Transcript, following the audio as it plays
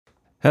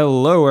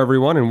Hello,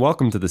 everyone, and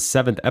welcome to the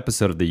seventh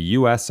episode of the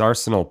U.S.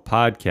 Arsenal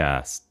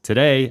podcast.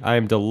 Today, I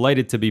am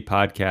delighted to be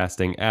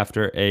podcasting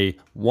after a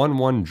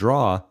 1-1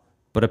 draw,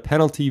 but a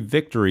penalty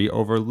victory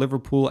over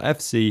Liverpool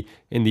FC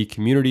in the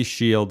Community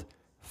Shield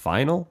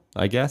final,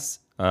 I guess,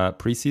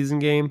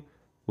 preseason game,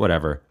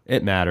 whatever.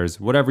 It matters.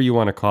 Whatever you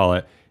want to call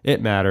it,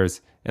 it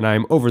matters, and I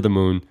am over the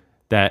moon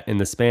that in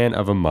the span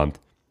of a month,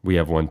 we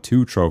have won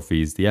two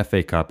trophies, the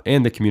FA Cup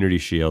and the Community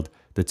Shield,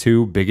 the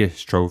two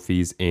biggest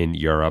trophies in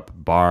Europe,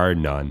 bar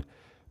none.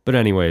 But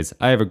anyways,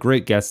 I have a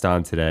great guest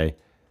on today,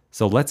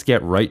 so let's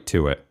get right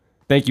to it.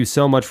 Thank you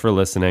so much for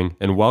listening,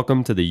 and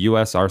welcome to the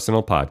U.S.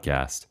 Arsenal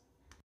podcast.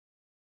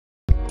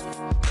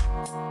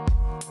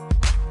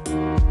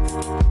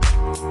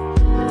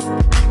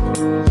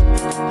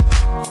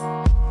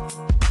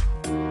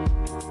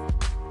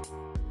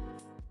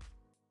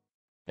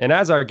 And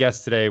as our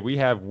guest today, we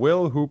have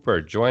Will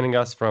Hooper joining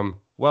us from,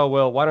 well,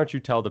 Will, why don't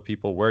you tell the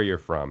people where you're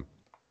from?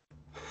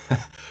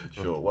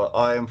 Sure. Well,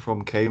 I am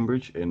from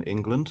Cambridge in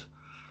England.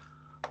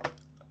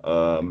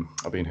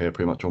 I've been here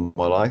pretty much all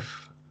my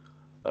life.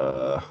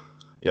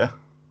 Yeah.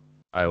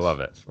 I love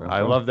it. I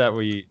love that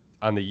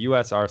on the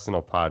U.S.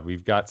 Arsenal pod,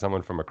 we've got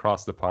someone from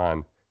across the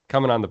pond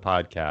coming on the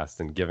podcast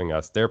and giving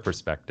us their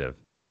perspective.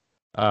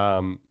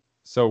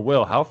 So,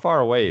 Will, how far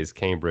away is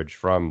Cambridge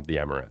from the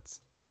Emirates?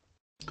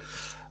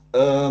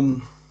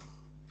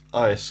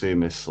 I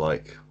assume it's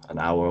like an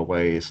hour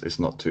away. It's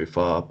not too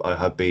far. I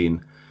have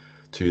been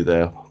to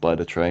there by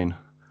the train.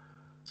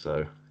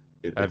 So,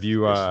 have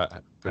you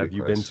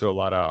been to a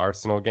lot of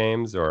Arsenal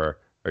games, or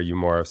are you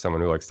more of someone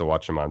who likes to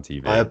watch them on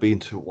TV? I have been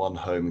to one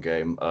home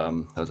game.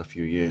 That was a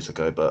few years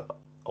ago, but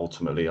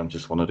ultimately, I'm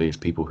just one of these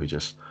people who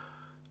just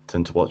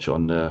tend to watch it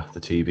on the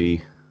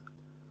TV.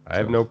 I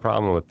have no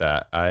problem with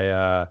that.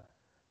 I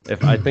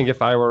think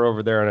if I were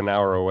over there and an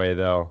hour away,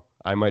 though,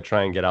 I might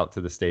try and get out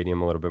to the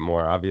stadium a little bit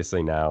more.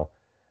 Obviously now,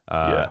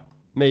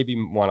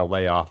 maybe want to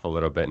lay off a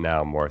little bit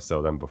now more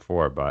so than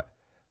before, but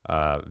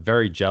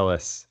very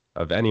jealous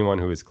of anyone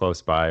who is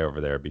close by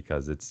over there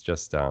because it's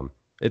just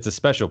it's a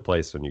special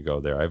place when you go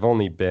there. I've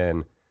only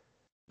been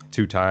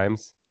 2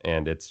 times,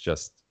 and it's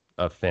just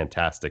a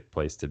fantastic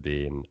place to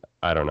be. And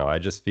I don't know, I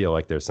just feel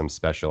like there's some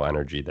special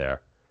energy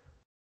there.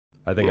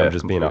 I think I'm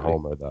just completely being a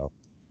homer, though.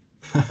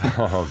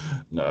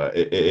 No,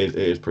 it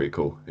is pretty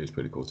cool. It is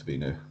pretty cool to be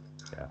new.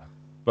 Yeah.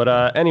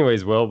 But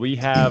anyways, Will, we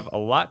have a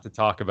lot to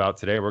talk about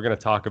today. We're going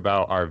to talk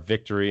about our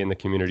victory in the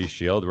Community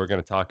Shield. We're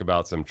going to talk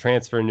about some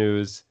transfer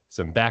news,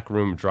 some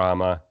backroom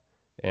drama,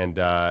 and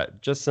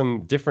just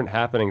some different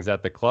happenings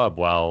at the club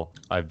while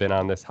I've been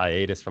on this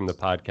hiatus from the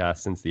podcast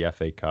since the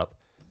FA Cup.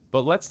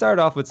 But let's start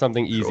off with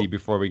something easy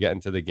before we get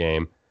into the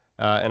game.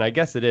 And I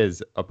guess it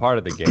is a part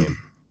of the game.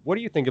 What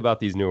do you think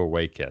about these new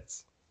away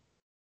kits?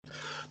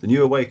 The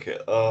new away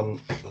kit,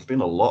 there's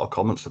been a lot of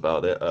comments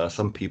about it.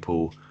 Some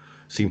people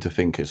seem to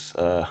think it's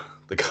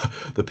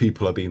the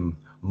people are being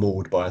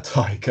mauled by a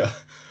tiger.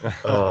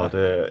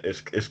 I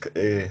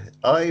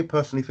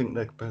personally think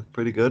they're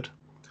pretty good.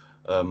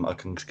 I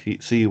can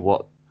see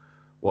what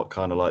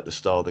kind of like the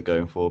style they're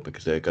going for,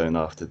 because they're going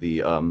after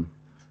the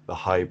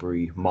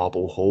Highbury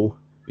Marble Hall.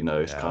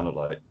 It's kind of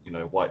like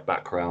white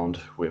background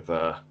with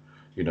the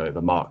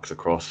marks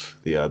across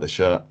the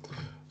shirt.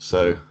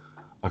 So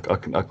I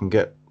can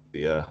get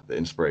the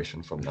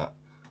inspiration from that.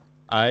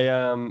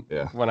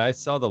 When I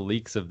saw the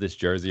leaks of this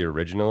jersey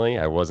originally,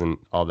 I wasn't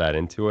all that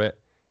into it.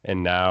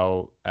 And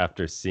now,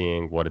 after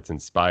seeing what it's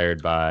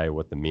inspired by,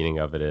 what the meaning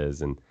of it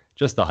is, and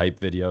just the hype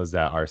videos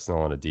that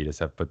Arsenal and Adidas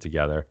have put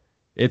together,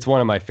 it's one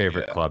of my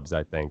favorite clubs,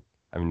 I think.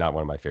 I mean, not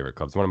one of my favorite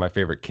clubs, one of my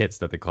favorite kits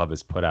that the club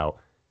has put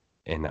out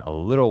in a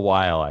little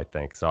while, I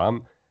think.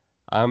 So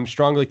I'm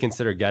strongly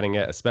consider getting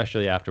it,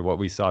 especially after what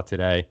we saw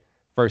today.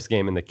 First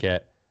game in the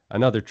kit,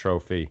 another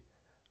trophy.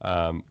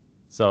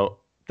 So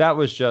that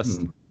was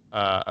just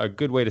a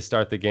good way to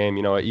start the game.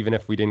 Even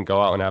if we didn't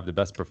go out and have the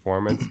best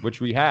performance,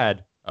 which we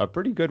had, a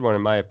pretty good one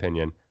in my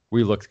opinion,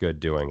 we looked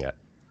good doing it.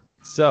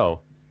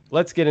 So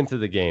let's get into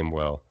the game,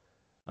 Will.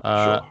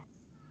 Sure.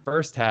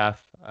 First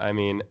half, I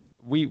mean,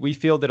 we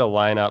fielded a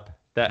lineup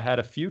that had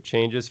a few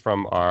changes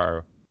from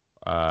our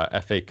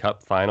FA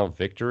Cup final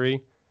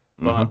victory.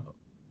 But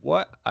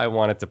what I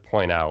wanted to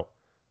point out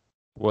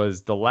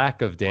was the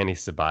lack of Dani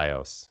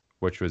Ceballos,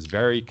 which was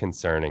very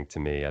concerning to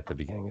me at the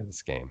beginning of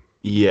this game.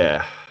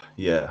 Yeah.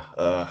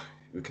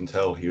 We can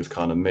tell he was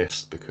kind of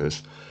missed,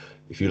 because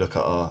if you look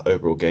at our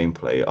overall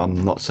gameplay,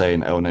 I'm not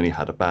saying Elneny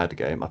had a bad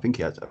game. I think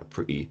he had a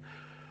pretty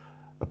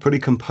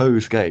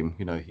composed game.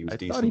 He was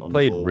decent. I thought he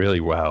played really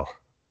well.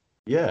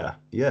 Yeah.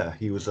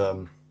 He was.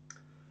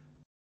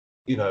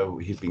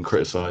 He's been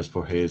criticised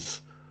for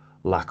his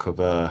lack of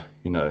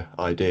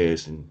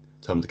ideas in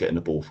terms of getting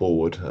the ball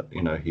forward.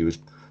 He was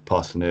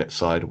passing it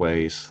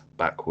sideways,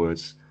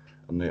 backwards,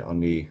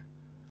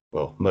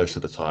 most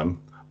of the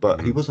time.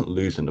 But he wasn't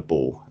losing the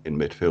ball in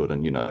midfield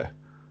and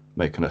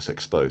making us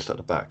exposed at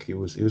the back. He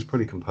was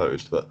pretty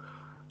composed. But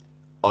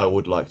I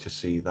would like to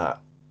see that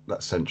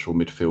central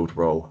midfield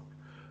role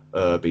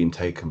being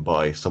taken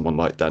by someone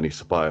like Dani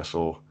Ceballos,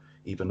 or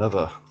even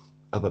other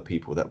other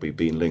people that we've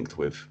been linked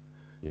with.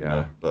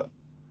 Yeah. But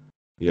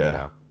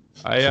yeah,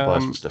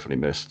 Ceballos was definitely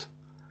missed.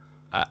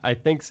 I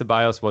think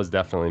Ceballos was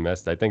definitely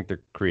missed. I think the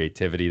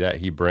creativity that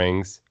he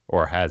brings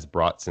or has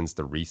brought since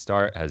the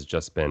restart has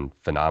just been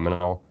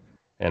phenomenal.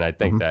 And I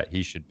think that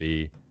he should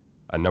be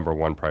a number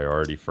one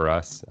priority for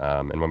us.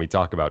 And when we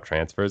talk about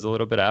transfers a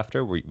little bit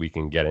after, we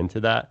can get into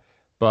that.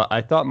 But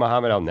I thought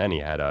Mohamed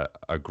Elneny had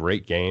a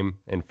great game.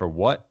 And for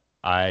what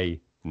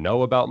I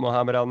know about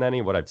Mohamed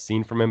Elneny, what I've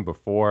seen from him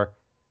before,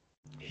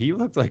 he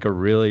looked like a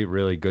really,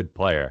 really good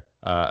player,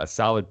 a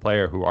solid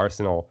player who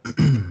Arsenal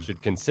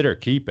should consider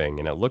keeping.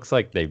 And it looks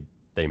like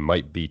they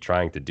might be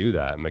trying to do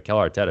that. Mikel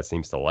Arteta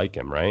seems to like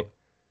him, right?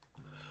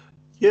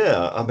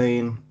 Yeah, I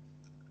mean,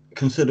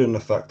 considering the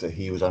fact that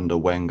he was under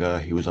Wenger,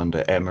 he was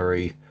under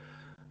Emery.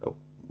 Oh,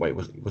 wait,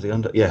 was he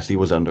under? Yes, he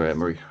was under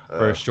Emery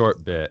for a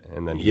short bit,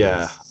 and then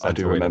I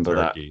do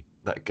remember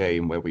that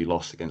game where we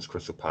lost against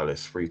Crystal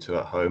Palace 3-2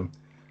 at home.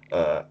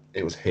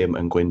 It was him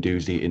and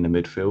Guendouzi in the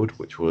midfield,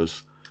 which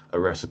was a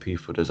recipe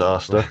for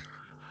disaster.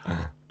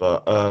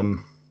 But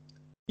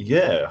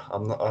yeah, I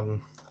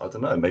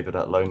don't know. Maybe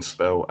that loan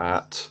spell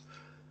at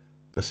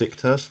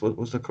Besiktas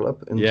was the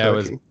club in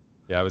Turkey.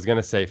 I was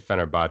gonna say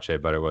Fenerbahce,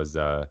 but it was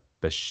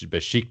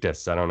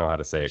Besiktas. I don't know how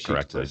to say it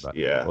correctly,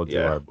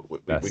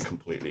 but we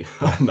completely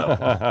no.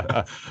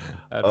 That's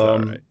all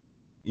right.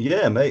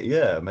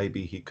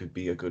 Maybe he could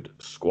be a good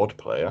squad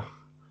player.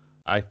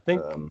 I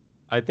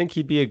think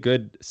he'd be a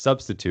good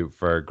substitute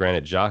for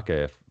Granit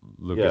Xhaka if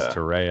Lucas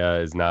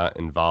Torreira is not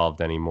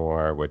involved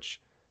anymore, which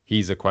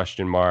he's a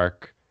question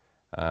mark.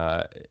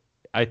 I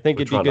think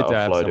it'd be good to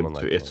have someone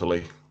like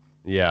Italy.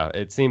 Yeah,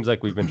 it seems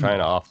like we've been trying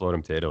to offload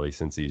him to Italy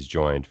since he's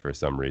joined for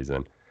some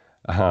reason.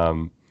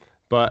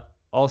 But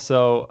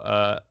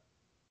also,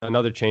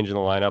 another change in the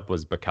lineup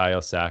was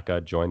Bukayo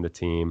Saka joined the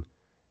team.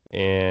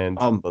 And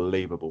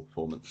unbelievable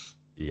performance.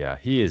 Yeah,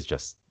 he is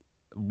just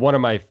one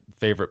of my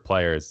favorite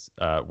players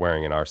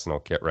wearing an Arsenal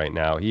kit right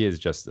now. He is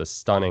just a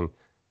stunning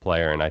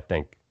player, and I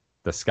think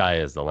the sky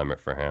is the limit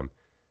for him.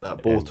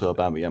 That ball to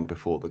Aubameyang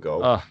before the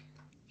goal.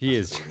 He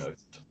is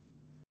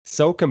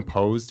so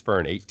composed for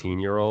an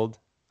 18-year-old.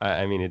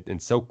 I mean,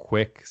 it's so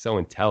quick, so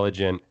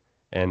intelligent,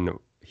 and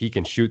he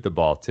can shoot the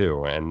ball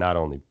too, and not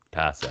only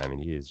pass it. I mean,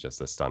 he is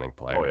just a stunning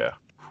player. Oh, yeah.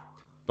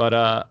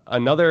 But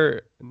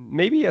another,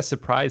 maybe a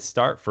surprise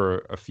start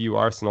for a few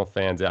Arsenal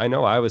fans. I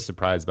know I was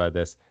surprised by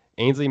this.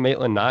 Ainsley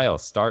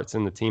Maitland-Niles starts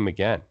in the team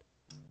again.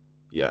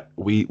 Yeah,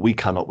 we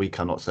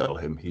cannot sell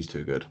him. He's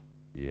too good.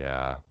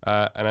 Yeah.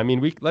 And I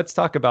mean, let's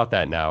talk about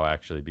that now,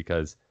 actually,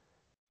 because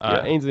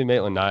Ainsley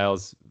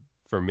Maitland-Niles,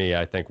 for me,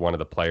 I think one of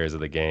the players of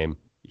the game.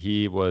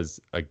 He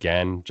was,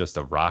 again, just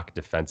a rock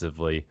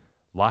defensively,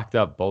 locked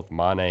up both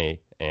Mane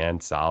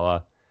and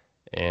Salah,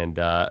 and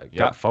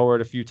got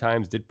forward a few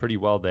times, did pretty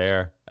well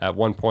there. At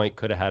one point,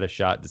 could have had a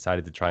shot,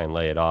 decided to try and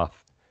lay it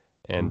off.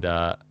 And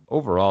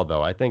overall,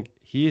 though, I think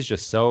he's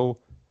just so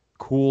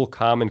cool,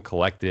 calm, and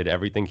collected.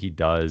 Everything he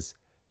does,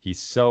 he's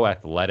so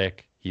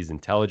athletic. He's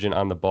intelligent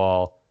on the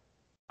ball.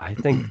 I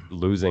think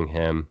losing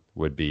him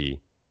would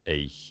be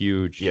a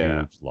huge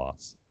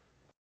loss.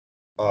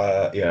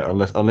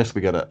 Unless we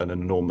get an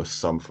enormous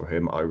sum for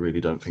him, I really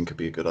don't think it'd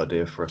be a good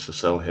idea for us to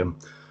sell him.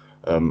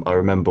 I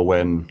remember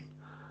when,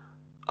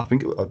 I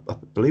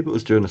believe it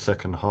was during the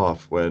second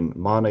half when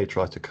Mane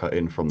tried to cut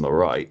in from the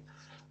right,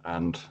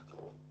 and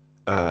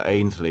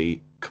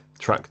Ainsley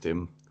tracked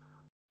him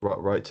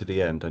right to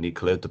the end, and he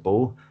cleared the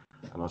ball.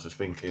 And I was just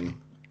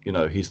thinking,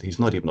 he's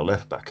not even a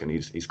left back, and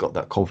he's got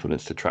that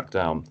confidence to track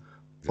down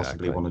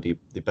possibly one of the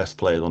best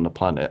players on the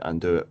planet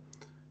and do it,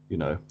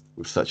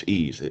 with such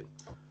ease.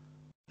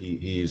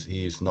 He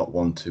is not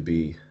one to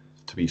be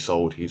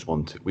sold. He's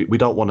one to. We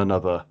don't want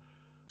another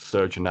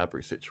Serge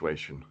Gnabry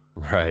situation.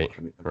 Right.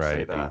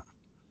 Say that.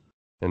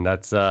 And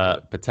that's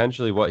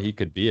potentially what he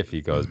could be if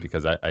he goes,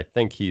 because I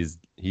think he's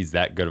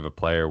that good of a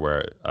player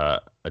where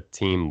a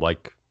team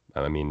like,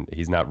 I mean,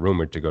 he's not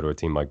rumored to go to a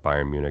team like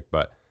Bayern Munich,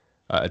 but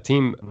a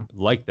team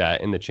like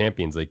that in the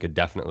Champions League could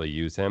definitely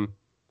use him.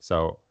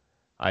 So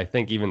I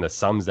think even the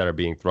sums that are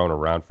being thrown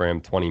around for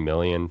him, 20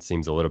 million,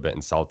 seems a little bit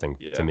insulting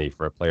to me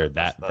for a player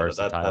that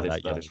versatile.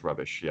 That is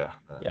rubbish. Yeah.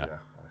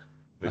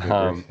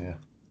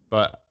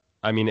 But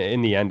I mean,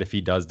 in the end, if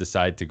he does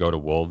decide to go to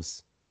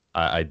Wolves,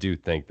 I do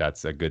think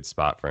that's a good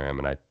spot for him,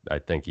 and I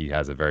think he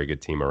has a very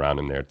good team around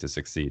him there to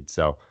succeed.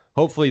 So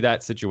hopefully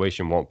that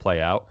situation won't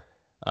play out.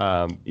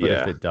 But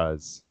if it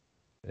does,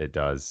 it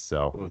does.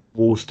 So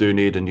Wolves do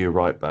need a new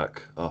right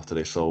back after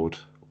they sold.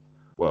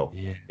 Well,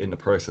 in the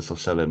process of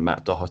selling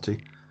Matt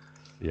Doherty.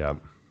 Yeah.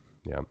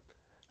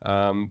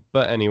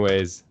 But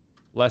anyways,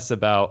 less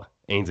about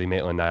Ainsley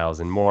Maitland-Niles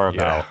and more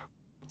about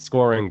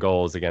scoring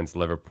goals against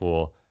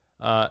Liverpool.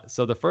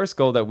 So the first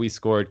goal that we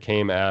scored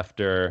came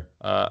after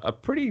a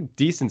pretty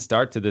decent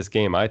start to this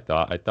game, I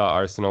thought. I thought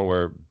Arsenal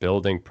were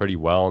building pretty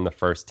well in the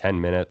first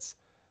 10 minutes,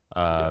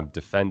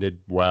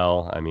 defended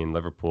well. I mean,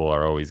 Liverpool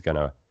are always going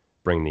to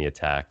bring the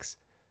attacks.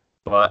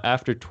 But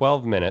after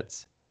 12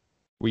 minutes,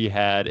 we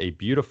had a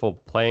beautiful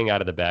playing out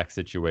of the back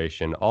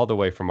situation all the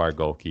way from our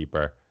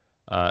goalkeeper.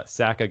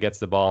 Saka gets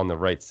the ball on the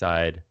right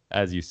side.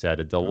 As you said,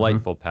 a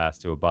delightful pass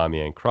to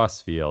Aubameyang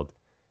crossfield.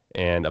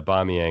 And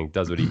Aubameyang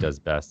does what he does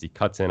best. He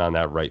cuts in on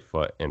that right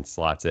foot and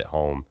slots it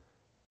home.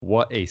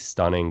 What a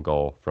stunning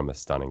goal from a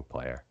stunning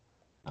player.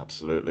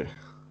 Absolutely.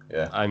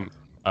 Yeah.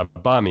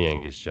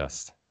 Aubameyang is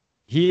just,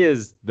 he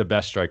is the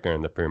best striker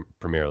in the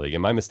Premier League.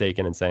 Am I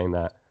mistaken in saying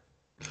that?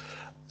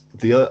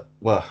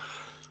 Well,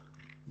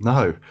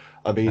 no.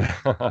 I mean,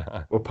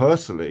 well,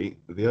 personally,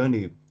 the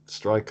only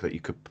striker that you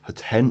could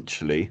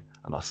potentially,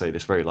 and I say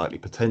this very lightly,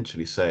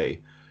 potentially say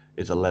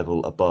is a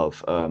level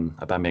above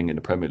Aubameyang in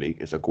the Premier League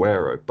is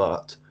Aguero,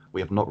 but we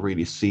have not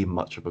really seen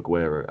much of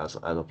Aguero as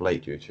of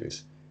late due to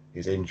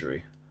his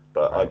injury.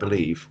 But right. I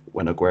believe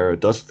when Aguero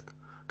does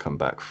come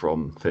back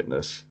from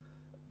fitness,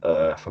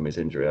 from his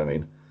injury,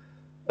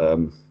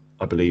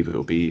 I believe it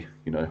will be,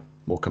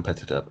 more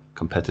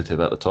competitive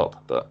at the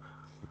top. But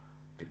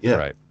yeah,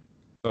 right.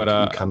 But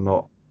you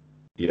cannot.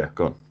 Yeah,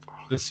 go on.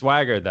 The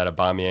swagger that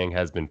Aubameyang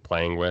has been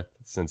playing with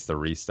since the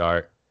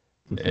restart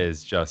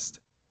is just.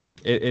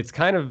 It's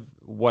kind of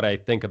what I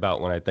think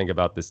about when I think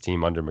about this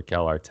team under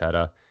Mikel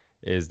Arteta,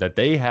 is that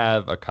they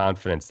have a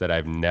confidence that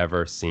I've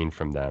never seen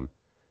from them.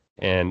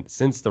 And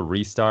since the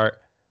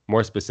restart,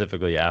 more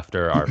specifically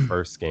after our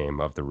first game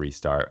of the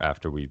restart,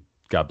 after we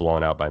got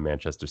blown out by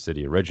Manchester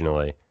City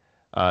originally,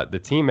 the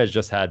team has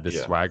just had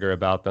this swagger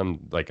about them,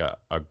 like a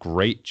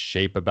great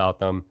shape about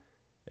them.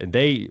 And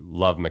they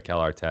love Mikel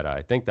Arteta.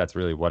 I think that's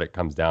really what it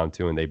comes down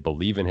to. And they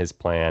believe in his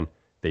plan.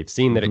 They've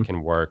seen that it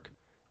can work.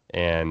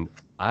 And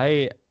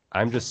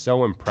I'm just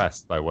so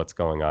impressed by what's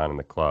going on in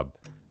the club.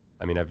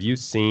 I mean, have you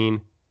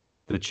seen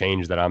the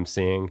change that I'm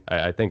seeing?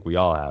 I think we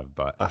all have,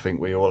 but I think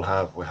we all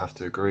have. We have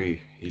to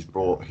agree. He's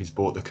brought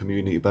the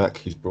community back.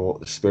 He's brought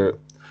the spirit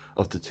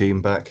of the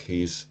team back.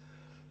 He's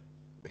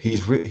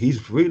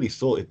really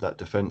sorted that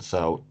defense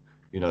out.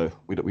 We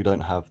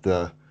don't have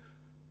the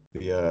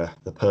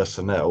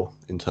personnel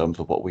in terms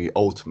of what we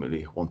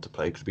ultimately want to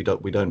play, because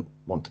we don't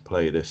want to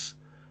play this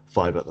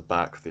 5 at the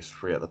back, this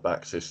 3 at the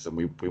back system.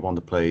 We want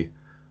to play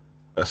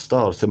a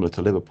style similar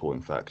to Liverpool,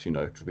 in fact,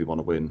 because we want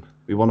to win.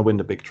 We want to win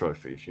the big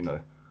trophies, Yeah.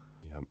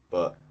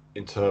 But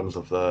in terms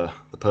of the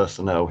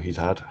personnel he's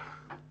had,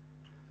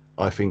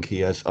 I think he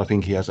has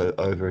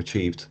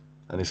overachieved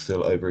and is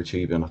still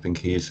overachieving. I think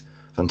he's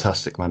a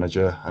fantastic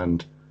manager,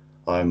 and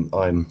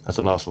I'm as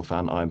an Arsenal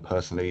fan, I'm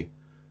personally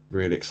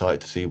really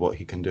excited to see what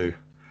he can do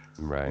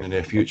in the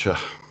near future.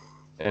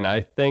 And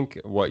I think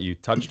what you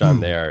touched on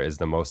there is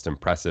the most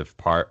impressive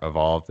part of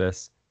all of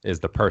this is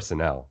the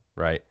personnel,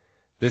 right?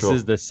 This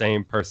is the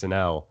same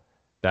personnel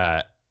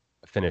that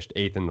finished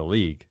 8th in the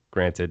league.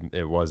 Granted,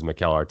 it was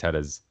Mikel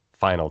Arteta's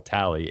final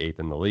tally, 8th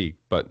in the league,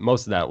 but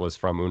most of that was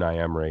from Unai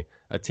Emery,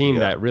 a team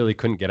that really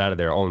couldn't get out of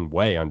their own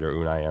way under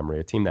Unai Emery,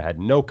 a team that had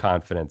no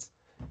confidence,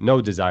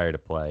 no desire to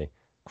play,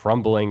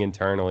 crumbling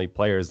internally,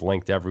 players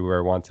linked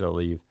everywhere, wanted to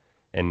leave.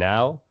 And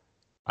now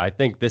I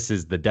think this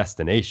is the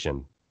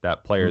destination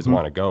that players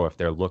want to go if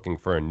they're looking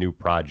for a new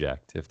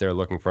project, if they're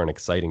looking for an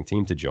exciting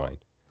team to join.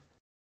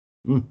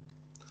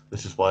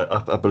 This is why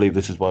I believe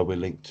this is why we're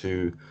linked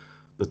to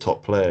the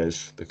top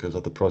players, because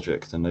of the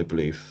project, and they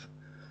believe,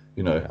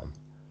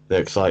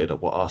 they're excited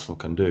at what Arsenal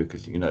can do,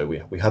 because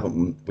we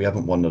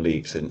haven't won the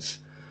league since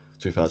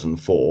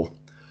 2004,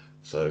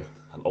 so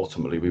and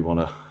ultimately we want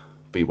to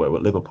be where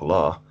Liverpool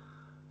are,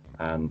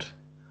 and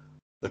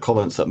the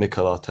comments that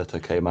Mikel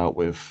Arteta came out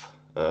with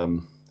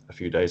a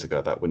few days ago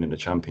about winning the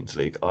Champions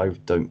League, I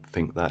don't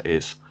think that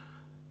is,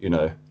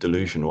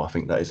 delusional. I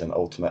think that is an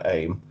ultimate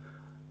aim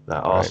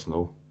that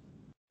Arsenal,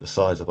 the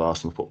size of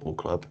Arsenal Football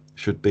Club,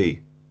 should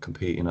be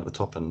competing at the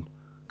top and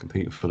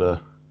competing for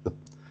the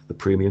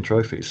premium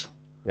trophies.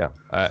 Yeah,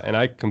 and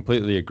I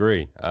completely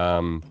agree.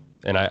 And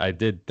I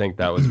did think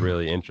that was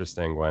really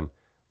interesting when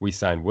we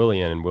signed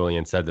Willian, and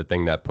Willian said the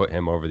thing that put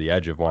him over the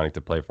edge of wanting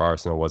to play for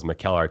Arsenal was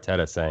Mikel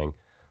Arteta saying,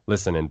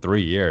 listen, in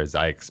 3 years,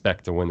 I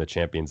expect to win the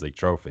Champions League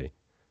trophy.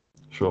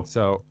 Sure.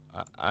 So,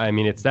 I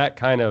mean, it's that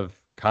kind of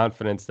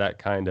confidence, that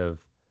kind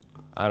of,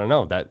 I don't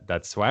know,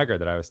 that swagger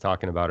that I was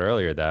talking about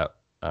earlier that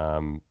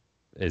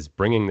is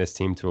bringing this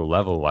team to a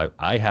level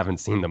I haven't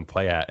seen them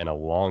play at in a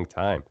long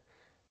time.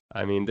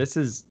 I mean, this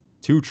is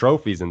 2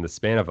 trophies in the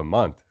span of a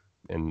month,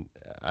 and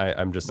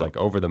I'm just like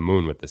over the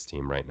moon with this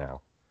team right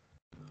now.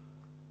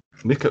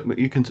 Mikel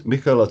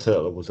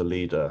Arteta was a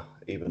leader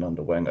even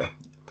under Wenger.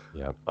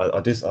 Yeah.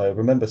 I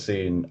remember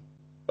seeing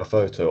a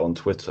photo on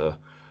Twitter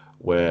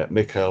where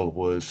Mikel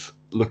was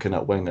looking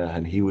at Wenger,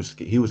 and he was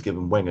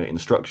giving Wenger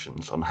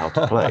instructions on how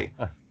to play.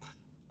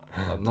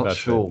 I'm not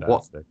sure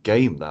what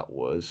game that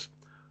was.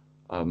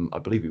 I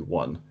believe he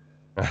won,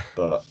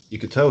 but you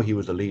could tell he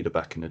was a leader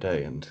back in the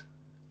day, and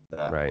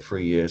that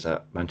 3 years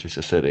at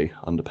Manchester City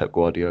under Pep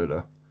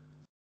Guardiola,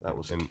 that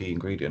was a key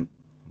ingredient.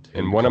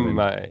 And one of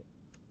my,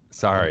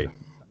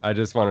 I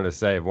just wanted to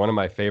say, one of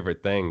my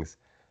favorite things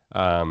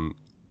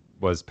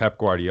was Pep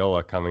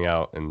Guardiola coming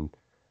out and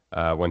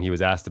when he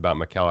was asked about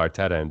Mikel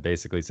Arteta, and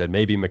basically said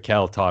maybe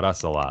Mikel taught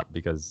us a lot,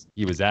 because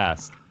he was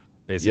asked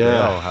basically,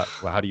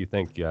 how do you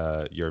think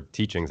your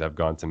teachings have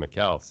gone to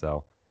Mikel?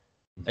 So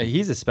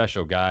He's a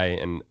special guy,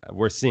 and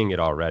we're seeing it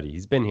already.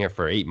 He's been here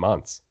for 8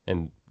 months,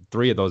 and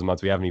 3 of those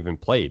months we haven't even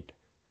played.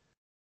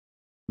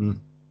 Mm,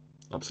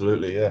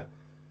 absolutely, yeah.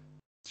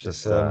 It's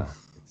just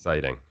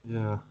exciting.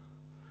 Yeah,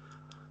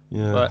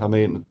 yeah. But I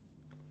mean,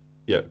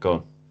 yeah. Go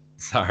on.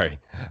 sorry.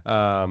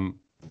 Um,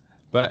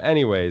 but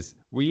anyways,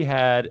 we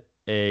had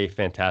a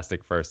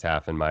fantastic first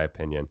half, in my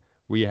opinion.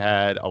 We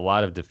had a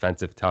lot of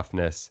defensive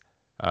toughness.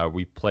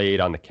 We played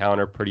on the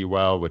counter pretty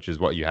well, which is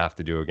what you have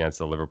to do against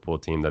a Liverpool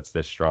team that's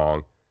this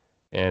strong.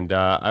 And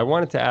I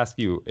wanted to ask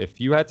you,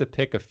 if you had to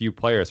pick a few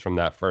players from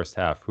that first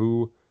half,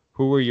 who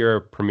were your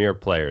premier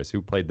players?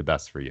 Who played the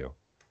best for you?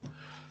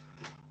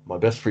 My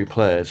best three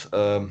players.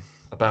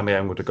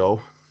 Aubameyang with the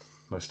goal,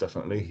 most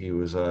definitely. He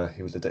was a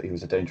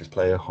dangerous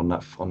player on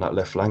that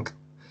left flank.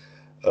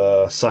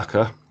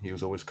 Saka, he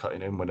was always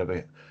cutting in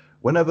whenever.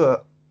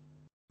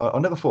 I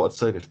never thought I'd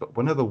say this, but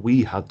whenever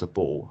we had the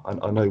ball, and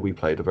I know we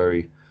played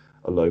a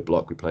low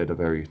block, we played a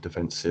very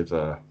defensive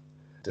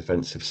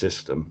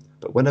system,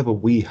 but whenever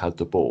we had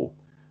the ball,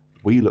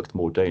 we looked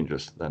more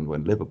dangerous than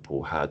when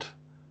Liverpool had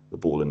the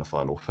ball in the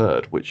final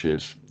third, which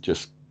is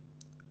just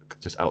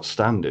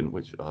outstanding,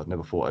 which I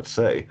never thought I'd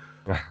say.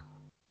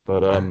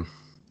 But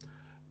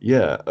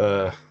yeah,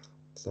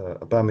 so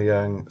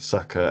Aubameyang,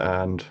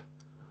 Saka, and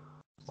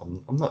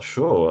I'm not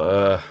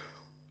sure.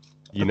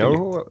 You know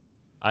who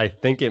I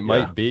think it Yeah.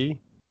 might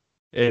be?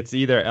 It's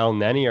either El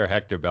Neni or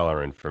Hector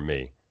Bellerin for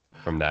me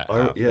from that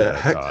half Yeah,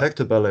 that I saw.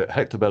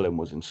 Hector Bellerin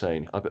was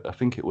insane. I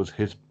think it was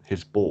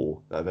his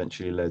ball that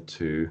eventually led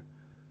to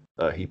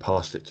he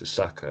passed it to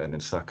Saka and then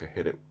Saka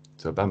hit it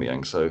to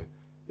Aubameyang. So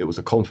it was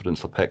a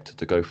confidence of Hector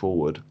to go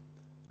forward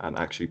and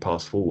actually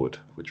pass forward,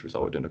 which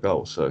resulted in a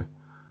goal. So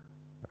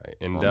Right.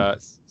 And um,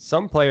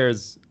 some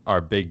players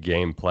are big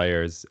game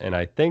players, and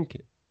I think,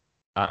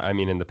 I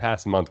mean, in the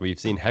past month, we've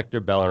seen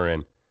Hector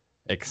Bellerin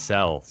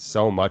excel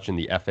so much in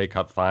the FA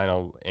Cup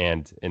final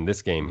and in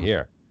this game mhm.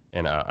 here.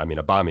 And I mean,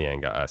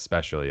 Aubameyang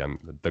especially.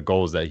 The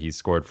goals that he's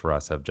scored for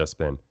us have just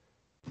been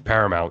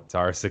paramount to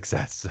our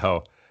success.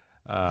 So,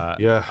 Yeah,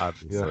 yeah,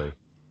 obviously.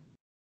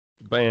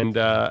 And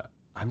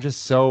I'm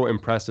just so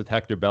impressed with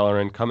Hector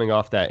Bellerin coming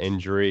off that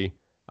injury.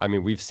 I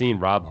mean, we've seen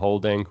Rob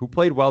Holding, who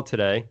played well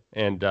today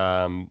and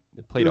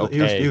he played was he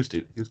was he okay. was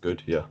he was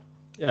good. Yeah,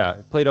 Yeah,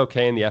 played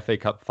okay in the FA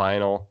Cup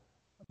final.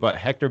 But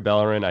Hector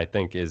Bellerin, I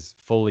think, is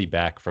fully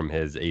back from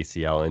his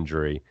ACL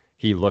injury.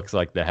 He looks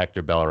like the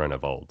Hector Bellerin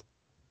of old.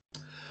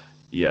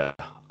 yeah.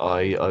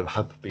 I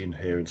have been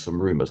hearing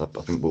some rumours. I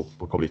think we'll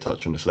probably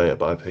touch on this later,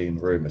 but I've heard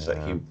rumours that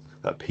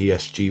Yeah.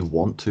 PSG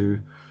want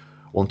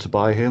to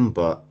buy him,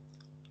 but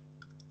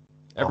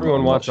Everyone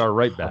I'm not wants sure. our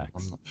right I'm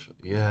backs. not sure.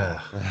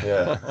 Yeah,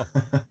 yeah,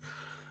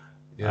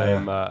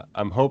 yeah,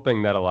 I'm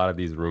hoping that a lot of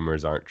these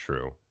rumors aren't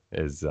true.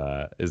 Is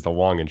the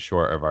long and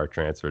short of our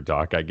transfer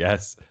talk, I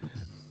guess.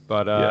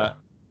 But yeah.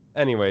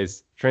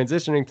 anyways,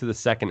 transitioning to the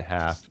second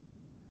half,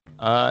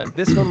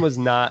 this one was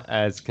not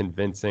as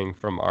convincing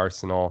from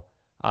Arsenal.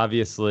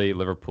 Obviously,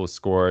 Liverpool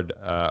scored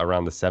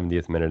around the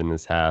 70th minute in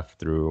this half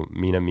through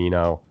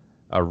Minamino,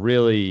 a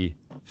really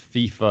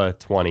FIFA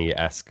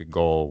 20-esque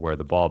goal where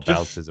the ball Just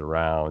bounces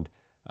around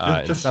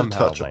and just to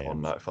somehow touch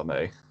upon lands. that, if I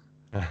may.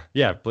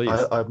 Yeah, please.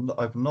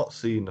 I've not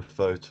seen the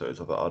photos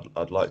of it.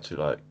 I'd like to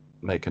like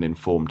make an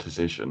informed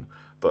decision.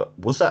 But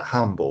was that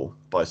handball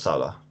by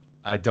Salah?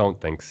 I don't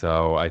think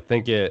so. I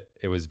think it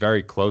was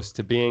very close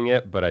to being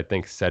it, but I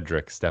think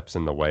Cedric steps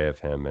in the way of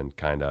him and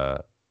kind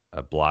of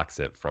blocks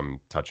it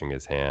from touching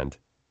his hand.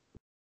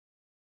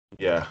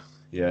 Yeah,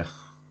 yeah.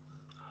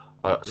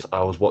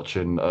 I was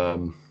watching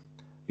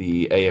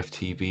the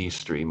AFTV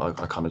stream. I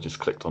kind of just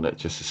clicked on it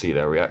just to see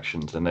their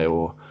reactions, and they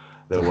were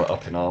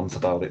up in arms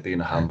about it being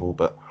a handball.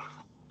 But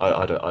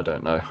I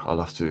don't know.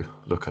 I'll have to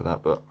look at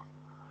that. But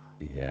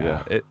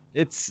Yeah, yeah,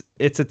 it's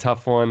a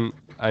tough one.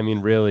 I mean,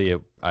 really,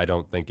 I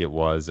don't think it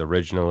was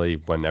originally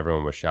when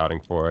everyone was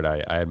shouting for it.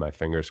 I had my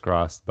fingers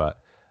crossed,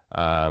 but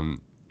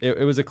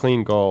it was a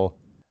clean goal.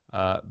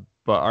 Uh,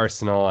 but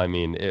Arsenal, I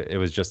mean, it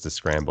was just a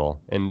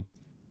scramble. And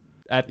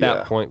at that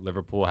yeah, point,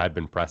 Liverpool had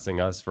been pressing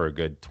us for a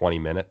good 20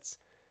 minutes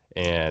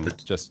and the,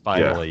 just yeah.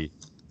 finally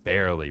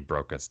barely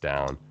broke us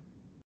down.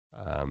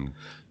 Um,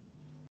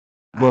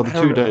 Well, I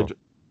don't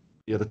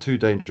know. the two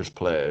dangerous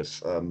players,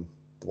 the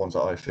ones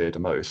that I feared the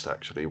most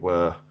actually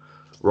were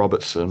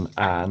Robertson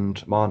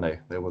and Mane.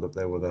 They were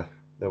the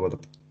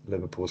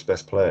Liverpool's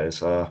best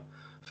players.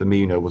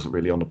 Firmino wasn't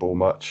really on the ball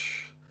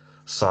much.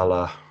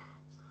 Salah,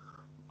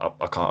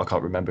 I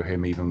can't remember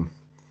him even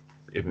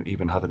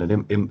having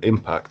an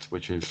impact,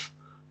 which is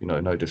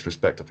no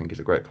disrespect. I think he's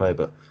a great player,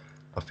 but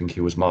I think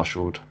he was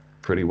marshalled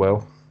pretty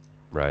well.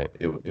 Right.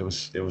 It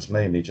was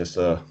mainly just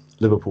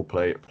Liverpool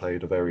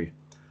played a very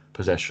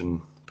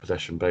possession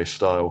based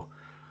style,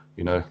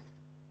 you know,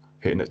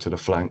 hitting it to the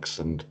flanks,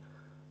 and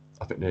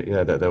I think they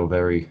were they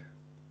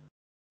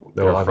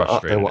They were were either they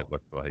frustrated, were it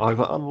looked like.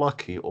 either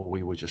unlucky or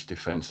we were just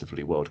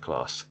defensively world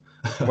class.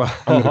 I'm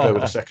going to go with the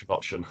Well, second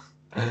option.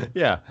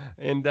 yeah.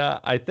 And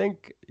I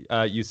think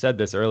you said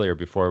this earlier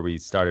before we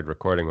started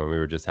recording when we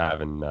were just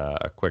having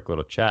a quick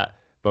little chat.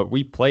 but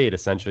we played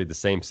essentially the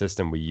same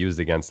system we used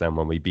against them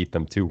when we beat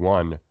them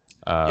 2-1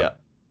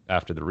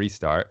 after the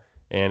restart.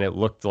 And it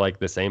looked like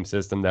the same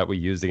system that we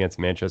used against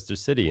Manchester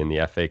City in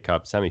the FA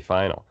Cup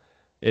semifinal.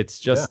 It's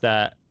just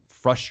that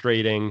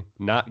frustrating,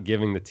 not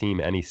giving the team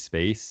any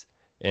space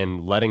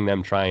and letting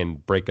them try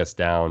and break us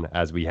down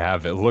as we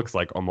have. It looks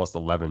like almost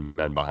 11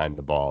 men behind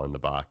the ball in the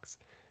box.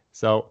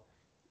 So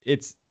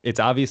it's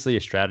obviously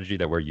a strategy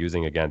that we're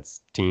using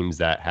against teams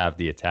that have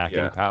the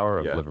attacking power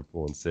of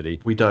Liverpool and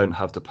City. We don't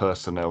have the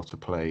personnel to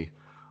play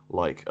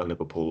like a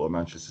Liverpool or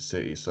Manchester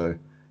City. So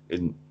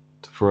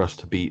for us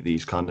to beat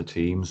these kind of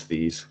teams,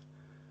 these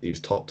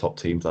top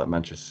teams like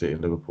Manchester City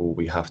and Liverpool,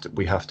 we have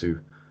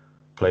to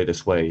play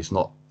this way. It's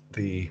not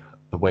the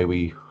way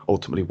we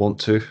ultimately want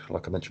to,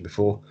 like I mentioned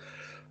before.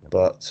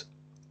 But,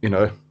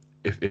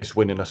 if it's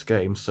winning us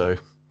games, so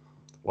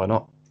why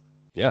not?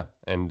 Yeah,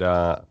 and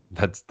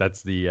that's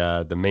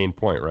the main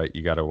point, right?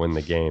 You got to win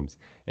the games.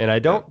 And I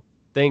don't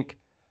think,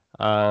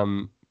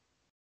 well,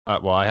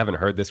 I haven't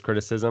heard this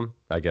criticism.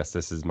 I guess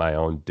this is my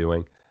own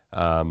doing.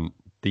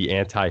 The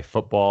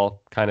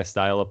anti-football kind of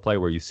style of play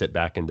where you sit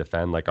back and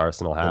defend like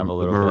Arsenal have a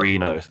little bit.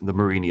 The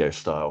Mourinho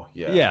style,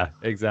 yeah. Yeah,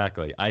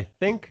 exactly. I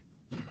think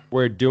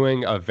we're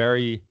doing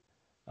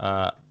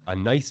a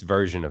nice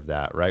version of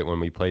that, right? When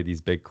we play these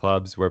big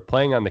clubs, we're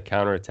playing on the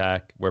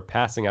counterattack. We're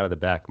passing out of the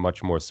back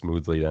much more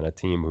smoothly than a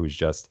team who's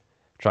just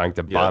trying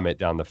to bomb it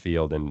down the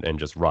field and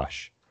just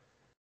rush.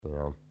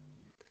 I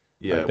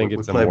think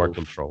it's more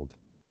controlled.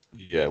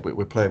 Yeah,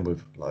 we're playing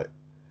with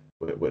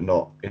we're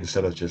not,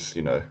 instead of just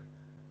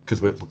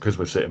because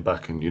we're sitting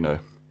back and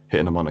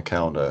hitting them on a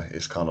counter.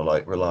 It's kind of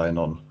like relying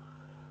on.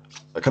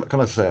 Can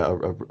I say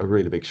a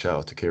really big shout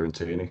out to Kieran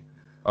Tierney?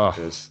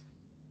 Because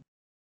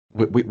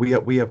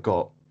we have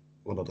got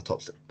one of the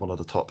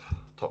top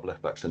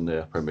left backs in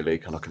the Premier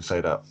League, and I can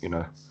say that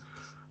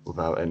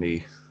without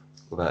any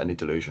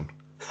delusion.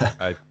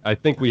 I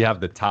think we have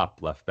the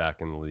top left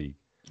back in the league.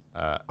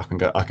 I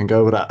can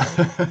go with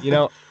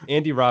that.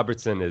 Andy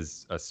Robertson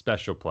is a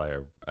special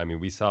player. I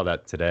mean, we saw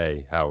that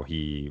today, how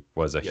he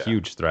was a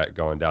huge threat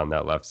going down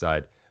that left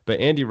side. But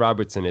Andy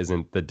Robertson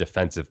isn't the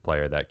defensive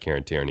player that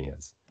Kieran Tierney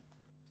is.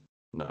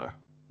 No,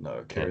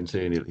 Kieran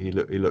Tierney.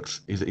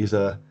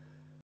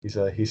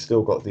 He's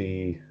still got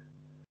the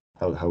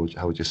how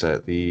would you say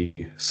it, the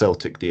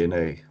Celtic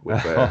DNA, where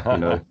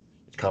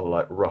it's kind of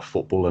like rough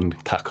football and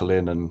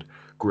tackling and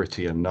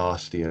gritty and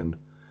nasty and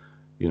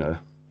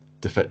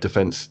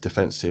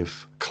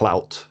defensive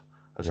clout,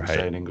 as we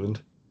say in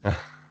England.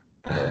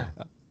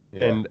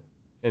 And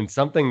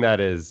something that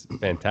is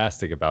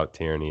fantastic about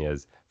Tierney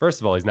is,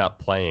 first of all, he's not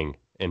playing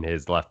in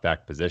his left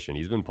back position.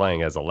 He's been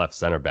playing as a left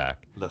center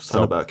back.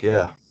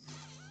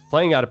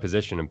 Playing out of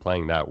position and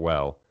playing that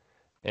well.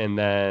 And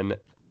then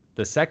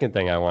the second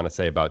thing I want to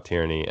say about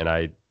Tierney, and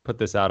I put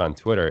this out on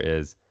Twitter,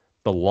 is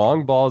the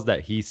long balls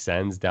that he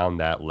sends down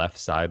that left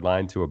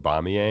sideline to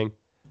Aubameyang,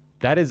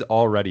 that is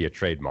already a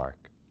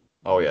trademark.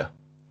 Oh yeah.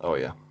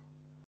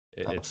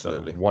 It's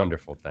a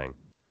wonderful thing.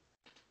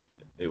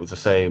 It was the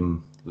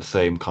same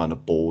kind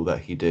of ball that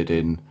he did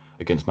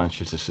against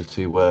Manchester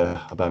City, where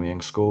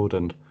Aubameyang scored,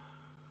 and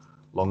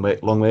long may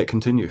it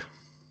continue.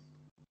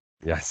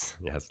 Yes,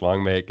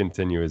 long may it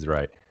continue is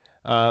right.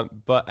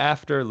 But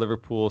after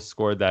Liverpool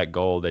scored that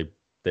goal,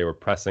 they were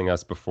pressing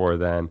us before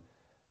then.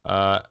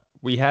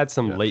 We had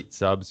some late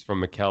subs from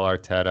Mikel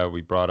Arteta.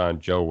 We brought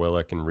on Joe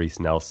Willock and Reece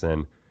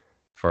Nelson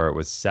it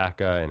was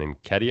Saka and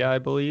Nketiah, I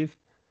believe.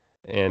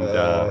 And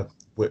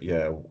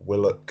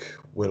Willock.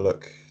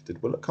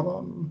 Did Willock come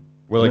on?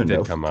 Willock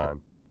did come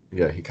on.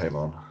 Yeah, he came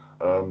on.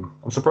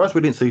 I'm surprised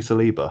we didn't see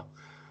Saliba.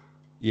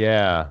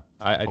 Yeah,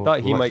 I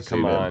thought he might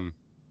come on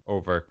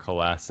over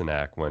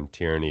Kolasinac when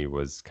Tierney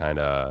was kind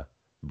of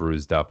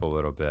bruised up a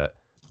little bit.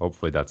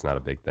 Hopefully that's not a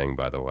big thing,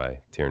 by the way.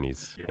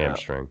 Tierney's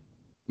hamstring.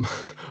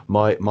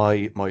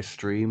 My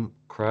stream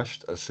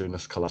crashed as soon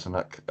as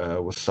Kolasinac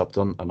was subbed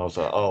on, and I was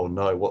like, oh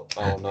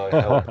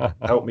no,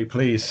 help me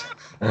please.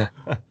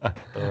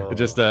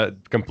 Just a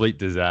complete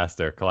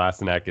disaster.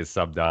 Kolasinac is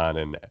subbed on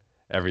and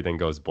everything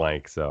goes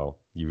blank, so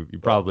you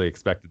probably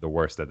expected the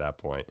worst at that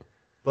point.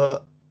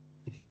 But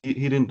he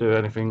didn't do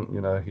anything,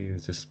 he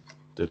just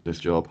did his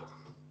job.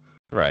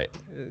 Right.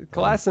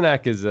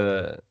 Kolasinac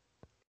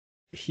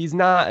he's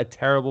not a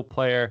terrible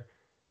player.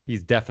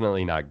 He's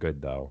definitely not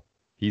good though.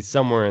 He's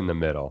somewhere in the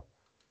middle.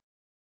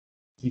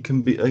 He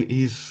can be.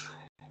 He's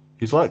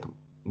like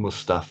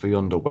Mustafi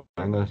under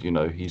Wenger.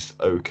 He's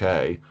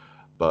okay,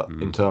 but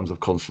in terms of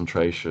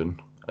concentration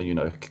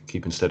and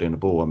keeping steady on the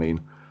ball, I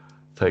mean,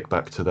 take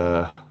back to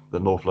the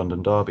North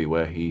London derby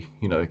where he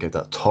gave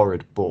that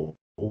torrid ball,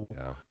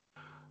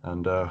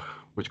 and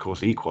which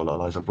caused the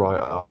equaliser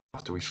right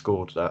after he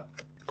scored that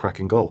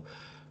cracking goal.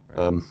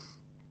 Right.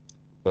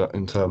 But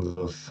in terms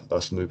of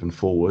us moving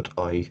forward,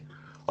 I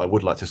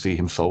would like to see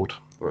him sold,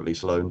 or at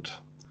least loaned,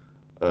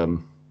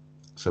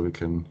 so we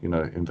can,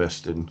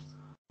 invest in.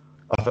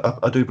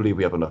 I do believe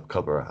we have enough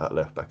cover at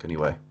left back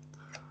anyway.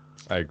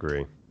 I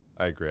agree.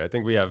 I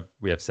think we have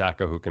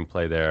Saka who can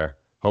play there.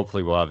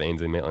 Hopefully, we'll have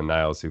Ainsley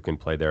Maitland-Niles who can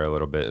play there a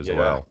little bit as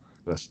well.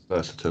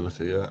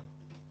 Versatility, yeah.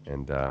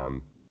 And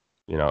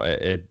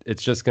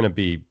it's just going to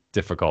be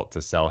difficult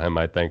to sell him,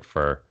 I think,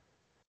 for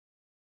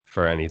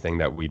anything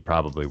that we'd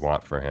probably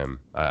want for him.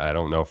 I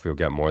don't know if we'll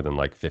get more than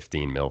like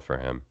 15 mil for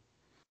him.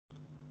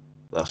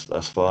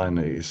 That's fine.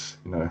 It's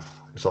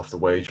off the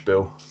wage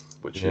bill,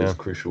 which is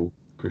crucial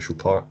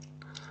part.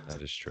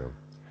 That is true.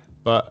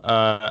 But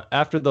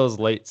after those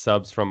late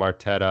subs from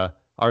Arteta,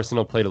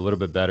 Arsenal played a little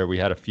bit better. We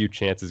had a few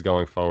chances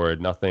going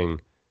forward, nothing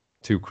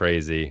too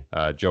crazy.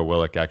 Joe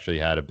Willock actually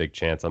had a big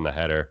chance on the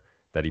header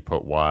that he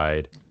put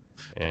wide,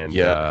 and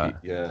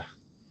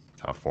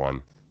tough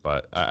one.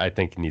 But I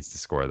think he needs to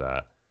score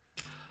that.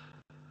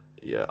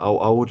 Yeah,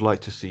 I would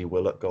like to see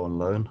Willock go on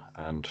loan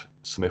and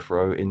Smith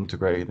Rowe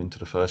integrated into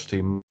the first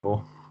team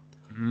more.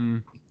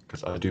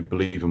 Because I do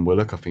believe in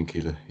Willock. I think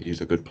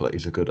he's a good player.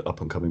 He's a good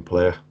up and coming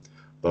player.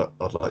 But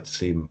I'd like to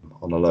see him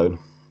on a loan.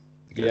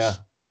 Get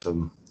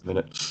some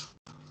minutes.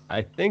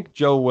 I think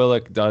Joe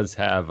Willock does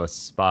have a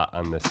spot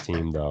on this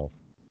team though,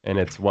 and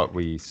it's what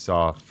we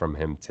saw from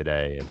him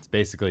today. It's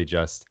basically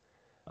just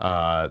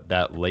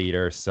that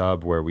later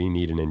sub where we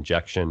need an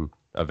injection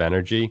of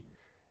energy,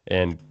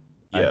 and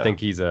I think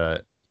he's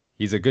a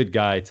good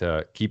guy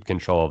to keep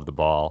control of the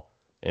ball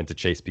and to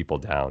chase people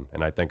down,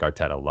 and I think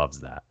Arteta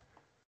loves that.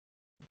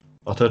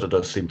 Arteta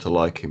does seem to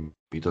like him.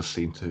 He does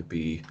seem to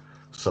be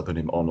subbing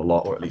him on a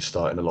lot, or at least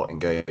starting a lot in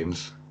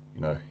games.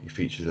 He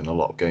features in a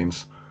lot of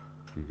games,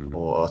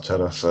 or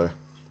Arteta. So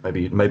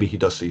maybe he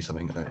does see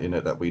something in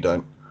it that we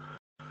don't.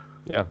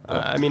 Yeah,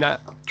 I mean, I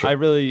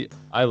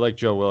like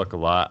Joe Willock a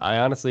lot. I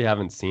honestly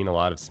haven't seen a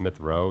lot of Smith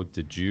Rowe.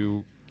 Did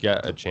you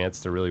get a chance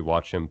to really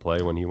watch him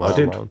play when he went on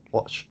loan? I did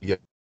watch.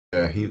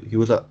 Yeah, he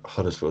was at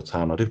Huddersfield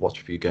Town. I did watch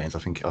a few games. I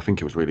think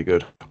he was really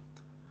good.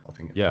 I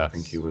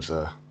think he was.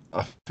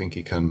 I think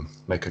he can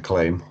make a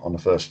claim on the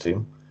first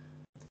team.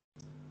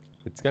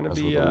 It's going to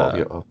be.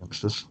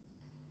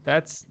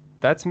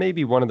 That's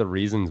maybe one of the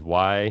reasons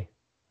why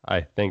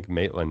I think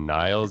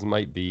Maitland-Niles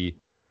might be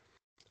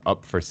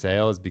up for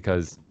sale, is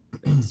because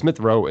Smith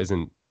Rowe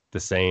isn't the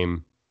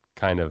same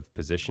kind of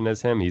position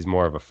as him. He's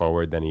more of a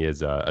forward than he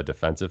is a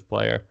defensive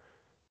player.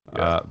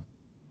 Yeah.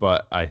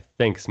 But I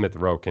think Smith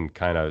Rowe can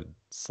kind of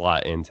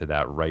slot into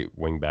that right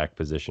wing back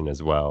position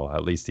as well.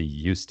 At least he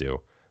used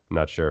to. I'm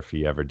not sure if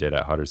he ever did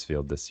at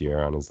Huddersfield this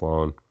year on his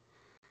loan.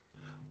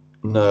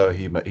 No,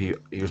 he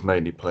was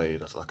mainly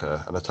played as like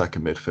an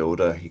attacking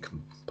midfielder. He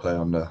can play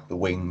on the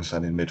wings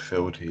and in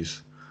midfield.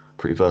 He's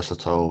pretty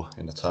versatile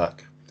in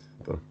attack.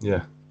 But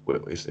yeah,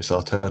 it's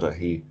Arteta.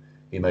 He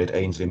made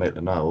Ainsley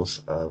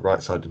Maitland-Niles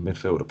right-sided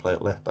midfielder play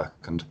at left back,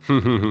 and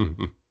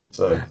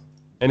so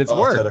and it's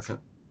worked.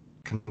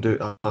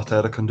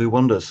 Arteta can do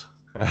wonders.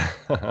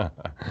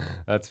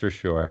 That's for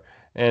sure.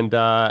 And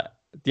at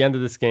the end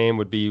of this game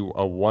would be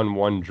a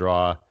 1-1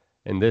 draw,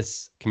 and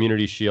this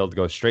Community Shield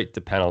goes straight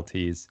to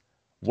penalties.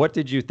 What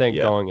did you think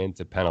going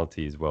into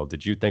penalties, Will?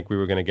 Did you think we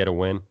were going to get a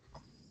win?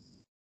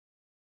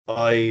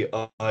 I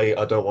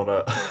don't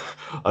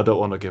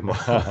want to give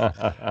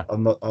my.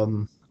 I'm not.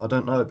 I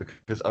don't know,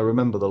 because I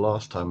remember the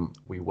last time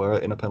we were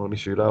in a penalty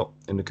shootout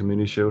in the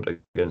Community Shield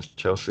against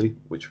Chelsea,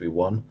 which we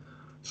won.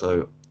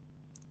 So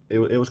it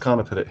was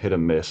kind of hit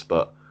and miss.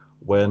 But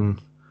when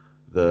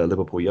the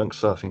Liverpool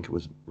youngster, I think it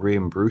was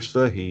Ryan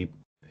Brewster, he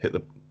hit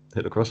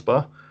the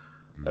crossbar.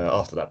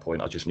 After that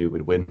point, I just knew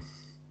we'd win.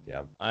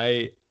 Yeah,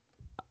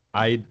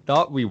 I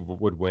thought we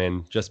would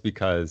win just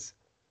because,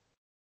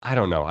 I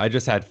don't know, I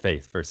just had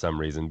faith for some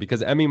reason.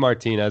 Because Emi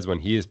Martinez, when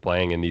he is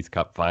playing in these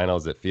cup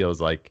finals, it feels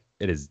like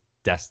it is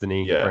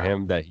destiny for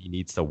him that he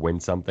needs to win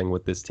something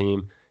with this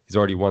team. He's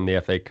already won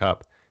the FA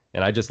Cup,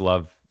 and I just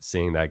love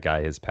seeing that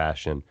guy, his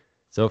passion.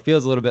 So it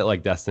feels a little bit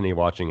like destiny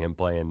watching him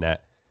play in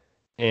net.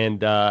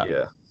 And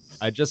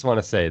I just want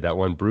to say that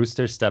when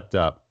Brewster stepped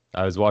up,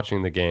 I was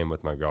watching the game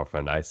with my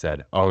girlfriend. I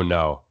said, oh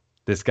no,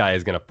 this guy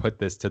is going to put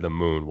this to the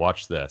moon.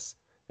 Watch this.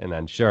 And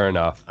then sure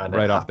enough,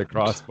 right off the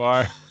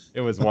crossbar,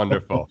 it was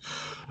wonderful.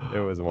 It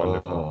was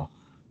wonderful.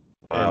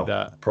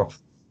 Wow.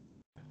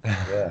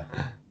 And,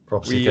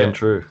 prophecy came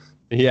true.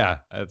 Yeah,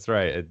 that's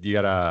right. You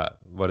got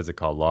what is it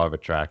called? Law of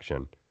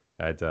attraction.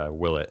 I had to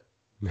will it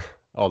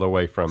all the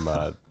way from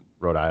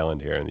Rhode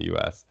Island here in the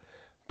U.S.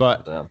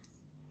 But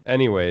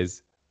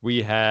anyways,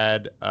 we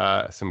had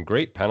some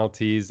great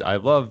penalties. I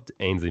loved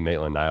Ainsley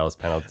Maitland-Niles'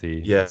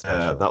 penalty. Yeah,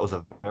 that was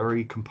a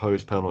very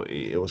composed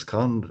penalty. It was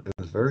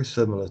very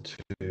similar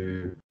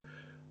to.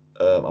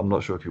 I'm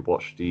not sure if you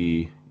watched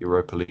the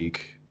Europa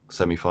League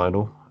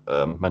semi-final,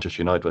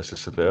 Manchester United versus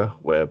Sevilla,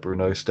 where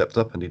Bruno stepped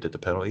up and he did the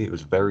penalty. It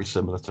was very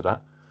similar to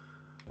that.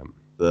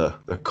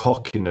 The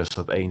cockiness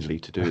of Ainsley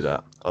to do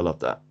that, I love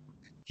that.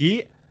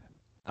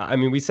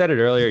 We said it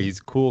earlier. He's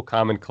cool,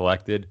 calm, and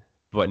collected,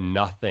 but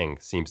nothing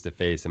seems to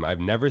faze him. I've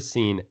never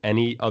seen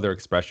any other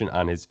expression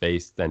on his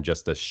face than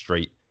just a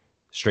straight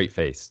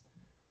face.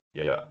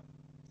 Yeah.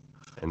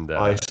 And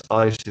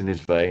ice in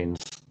his veins,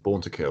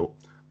 born to kill.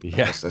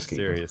 Yeah,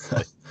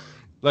 seriously.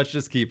 Let's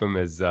just keep him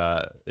as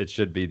it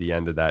should be the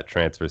end of that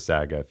transfer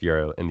saga if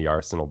you're in the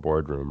Arsenal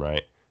boardroom,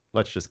 right?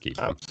 Let's just keep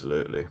him.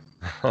 Absolutely.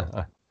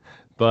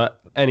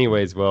 But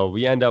anyways, well,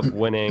 we end up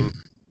winning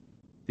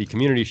the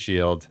Community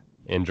Shield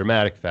in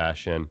dramatic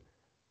fashion.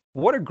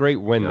 What a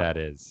great win that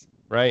is,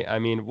 right? I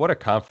mean, what a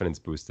confidence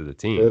boost to the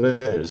team.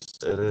 It is.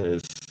 It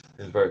is. It's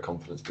a very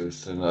confidence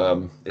boost,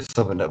 and it's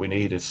something that we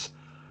need.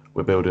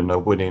 We're building a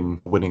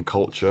winning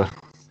culture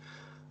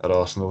at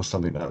Arsenal,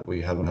 something that we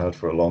haven't had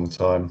for a long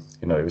time.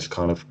 You know, it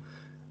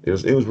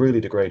was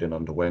really degrading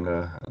under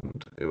Wenger,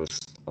 and it was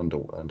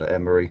under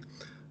Emery,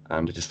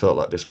 and it just felt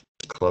like this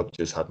club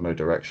just had no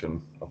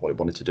direction of what it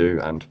wanted to do.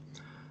 And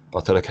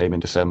Arteta came in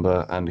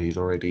December, and he's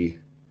already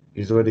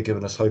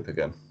given us hope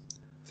again.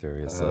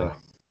 Seriously.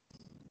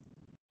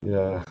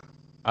 Yeah.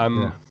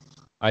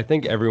 I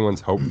think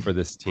everyone's hope for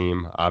this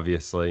team,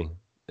 obviously,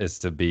 is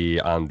to be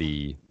on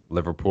the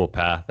Liverpool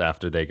path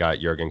after they got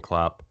Jurgen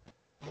Klopp,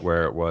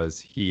 where it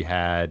was he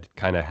had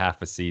kind of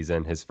half a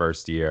season his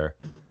first year,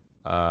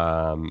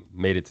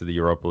 made it to the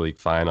Europa League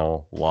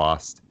final,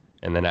 lost.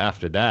 And then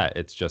after that,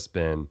 it's just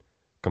been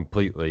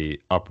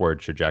completely upward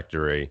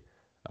trajectory.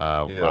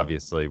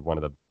 Obviously, one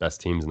of the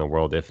best teams in the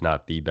world, if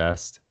not the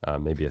best,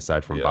 maybe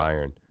aside from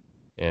Bayern.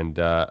 And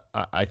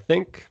I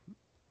think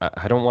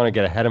I don't want to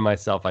get ahead of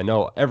myself. I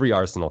know every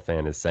Arsenal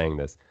fan is saying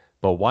this,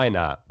 but why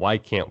not? Why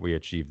can't we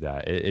achieve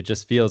that? It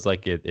just feels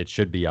like it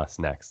should be us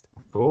next.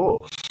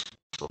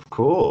 Of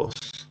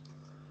course.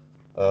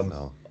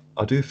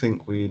 I do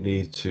think we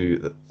need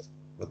to.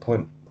 The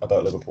point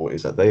about Liverpool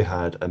is that they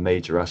had a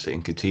major asset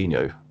in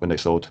Coutinho when they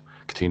sold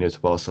Coutinho to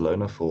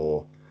Barcelona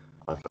for,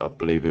 I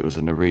believe it was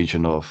in the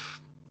region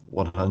of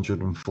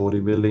 140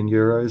 million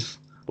euros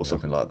or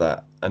something like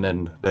that. And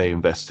then they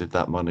invested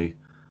that money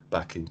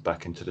back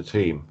into the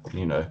team.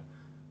 You know,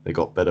 they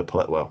got better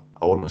play. Well,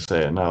 I wouldn't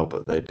say it now,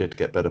 but they did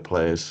get better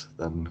players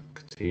than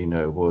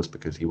Coutinho was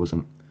because he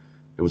wasn't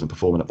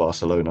performing at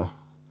Barcelona.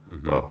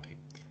 Mm-hmm. Well,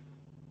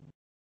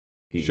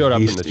 he showed up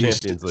in the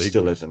Champions League.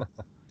 Still isn't.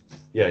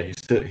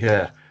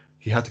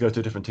 He had to go to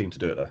a different team to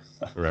do it though.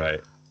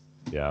 Right.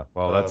 Yeah.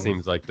 Well, that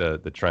seems like the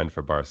trend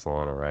for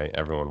Barcelona, right?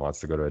 Everyone wants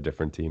to go to a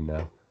different team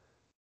now.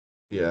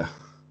 Yeah.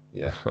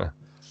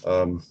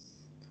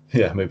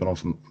 Moving on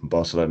from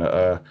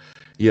Barcelona.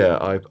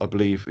 I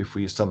believe if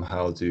we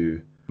somehow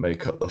do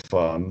make up the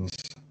funds,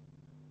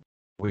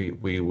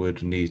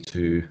 we'd need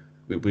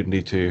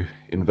to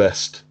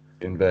invest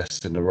in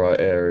the right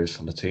areas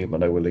on the team. I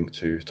know we're linked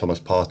to Thomas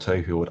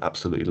Partey, who I would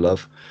absolutely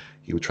love.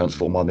 He would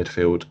transform our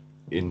midfield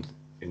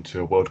into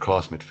a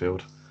world-class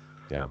midfield.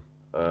 Yeah.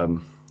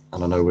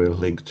 And I know we're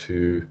linked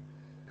to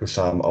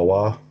Houssam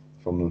Aouar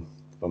from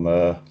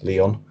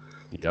Lyon.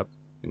 Yep.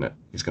 You know,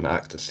 he's going to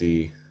act as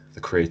the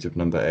creative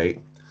number 8.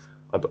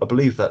 I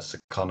believe that's the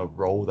kind of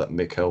role that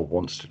Mikel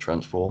wants to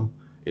transform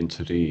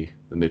into the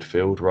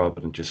midfield, rather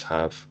than just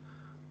have,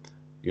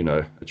 you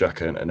know, a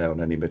Xhaka and an El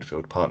Neni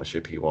midfield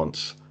partnership. He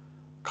wants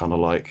kind of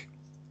like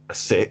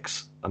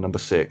a number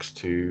 6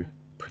 to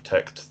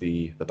protect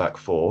the back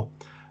 4,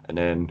 and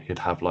then he'd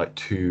have like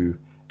 2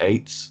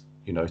 8s,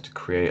 you know, to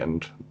create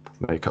and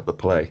make up the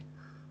play.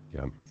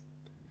 Yeah.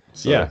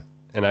 So, yeah,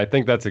 and I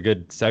think that's a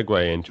good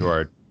segue into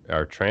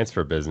our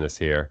transfer business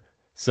here.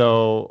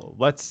 So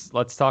let's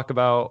talk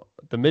about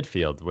the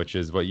midfield, which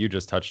is what you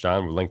just touched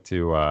on. We're linked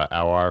to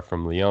Aouar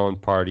from Lyon,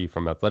 Partey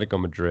from Atletico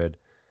Madrid.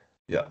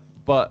 Yeah.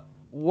 But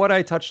what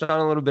I touched on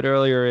a little bit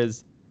earlier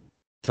is,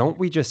 don't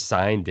we just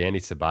sign Dani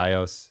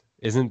Ceballos?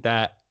 Isn't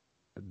that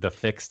the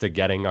fix to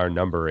getting our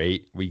number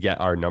 8? We get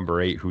our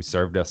number 8 who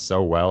served us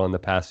so well in the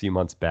past few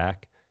months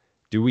back.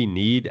 Do we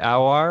need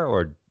Aouar,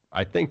 or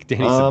I think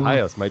Dani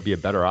Ceballos might be a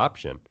better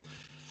option?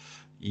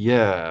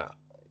 Yeah,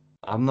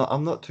 I'm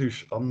not too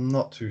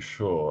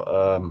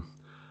sure.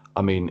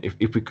 I mean,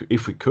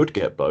 if we could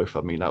get both,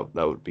 I mean that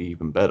would be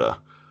even better.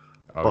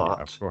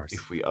 But of course,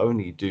 if we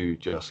only do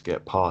just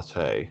get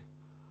Partey,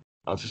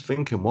 I was just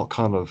thinking, what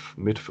kind of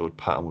midfield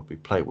pattern would we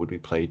play? Would we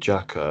play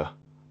Xhaka,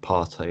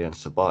 Partey, and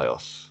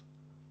Ceballos?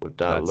 Would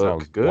that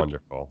look good?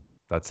 Wonderful.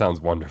 That sounds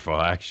wonderful,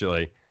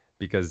 actually,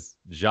 because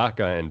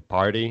Xhaka and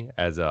Partey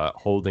as a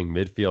holding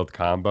midfield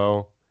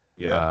combo.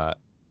 Yeah.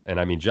 And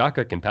I mean,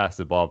 Xhaka can pass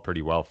the ball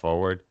pretty well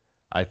forward.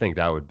 I think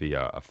that would be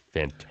a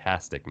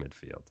fantastic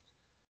midfield.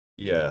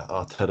 Yeah,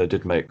 Arteta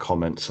did make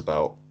comments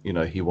about, you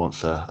know, he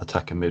wants a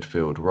attacking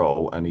midfield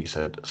role, and he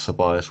said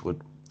Ceballos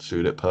would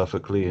suit it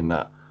perfectly in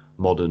that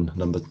more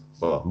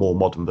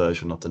modern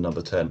version of the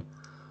number 10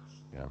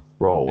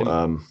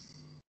 role.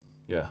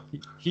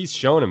 He's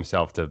shown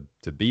himself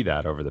to be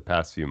that over the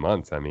past few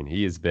months. I mean,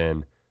 he has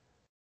been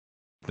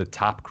the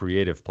top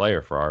creative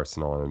player for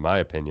Arsenal, and in my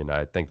opinion,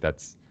 I think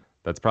that's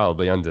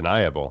probably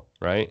undeniable,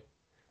 right?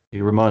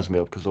 He reminds me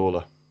of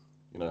Cazorla.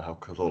 You know how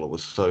Cazorla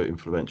was so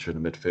influential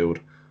in the midfield,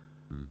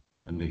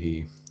 and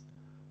he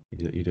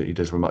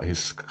does remind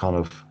his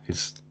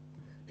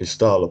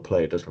style of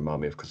play does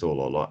remind me of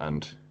Cazorla a lot,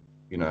 and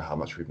you know how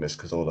much we've missed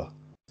Cazorla.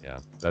 Yeah,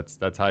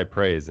 that's high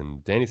praise,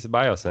 and Dani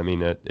Ceballos, I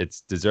mean,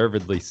 it's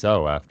deservedly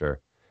so after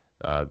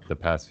the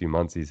past few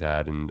months he's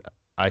had, and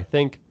I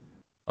think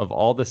of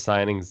all the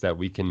signings that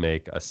we can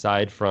make,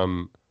 aside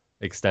from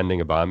extending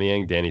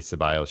Aubameyang, Dani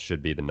Ceballos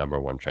should be the number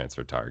 1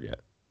 transfer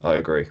target. I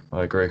agree.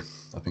 I agree.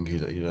 I think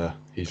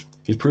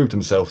he's proved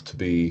himself to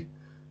be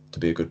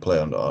a good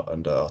player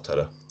under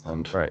Arteta,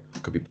 and Right.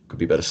 could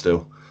be better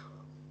still.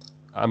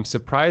 I'm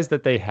surprised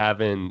that they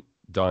haven't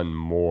done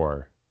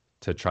more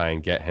to try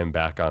and get him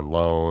back on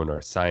loan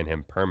or sign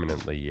him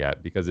permanently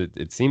yet, because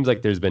it seems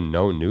like there's been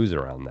no news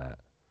around that.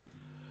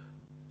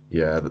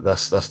 Yeah,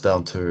 that's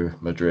down to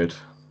Madrid,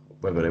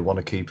 whether they want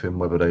to keep him,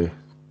 whether they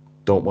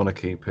don't want to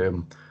keep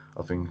him.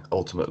 I think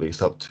ultimately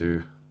it's up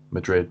to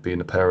Madrid being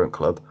the parent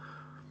club.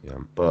 Yeah.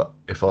 But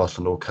if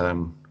Arsenal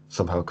can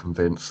somehow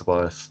convince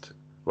Ceballos,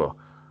 well,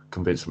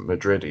 convince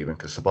Madrid even,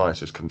 because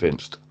Ceballos is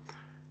convinced,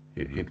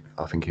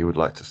 I think he would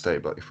like to stay.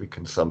 But if we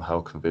can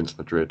somehow convince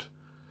Madrid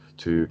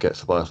to get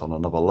Ceballos on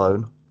another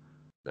loan,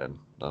 then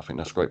I think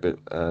that's great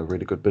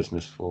really good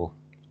business for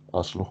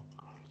Arsenal.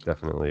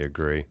 Definitely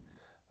agree.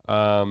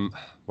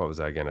 What was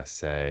I gonna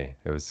say?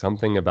 It was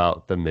something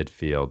about the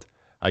midfield.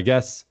 I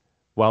guess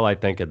while I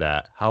think of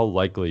that, how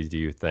likely do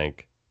you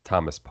think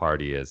Thomas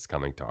Partey is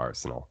coming to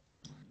Arsenal?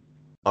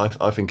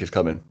 I think he's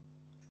coming.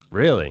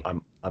 Really?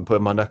 I'm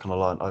putting my neck on the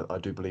line. I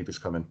do believe he's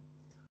coming.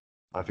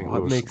 I think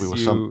What makes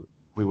you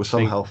we will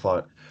think somehow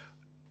fight.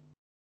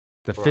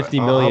 the Right. 50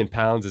 million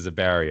pounds is a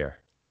barrier?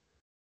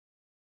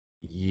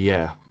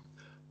 Yeah,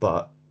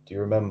 but do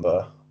you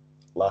remember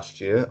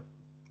last year?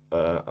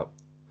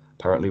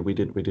 Apparently we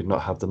did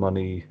not have the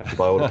money to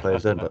buy all the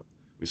players then, but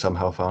we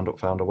somehow found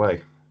a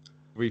way.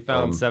 We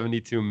found Um,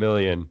 72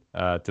 million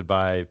to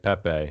buy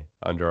Pepe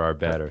under our yeah,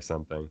 bed or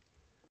something.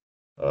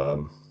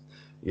 um,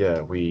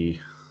 yeah,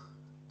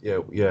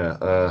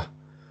 yeah.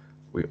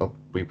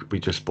 We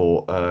just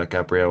bought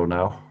Gabriel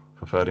now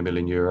for 30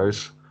 million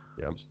euros,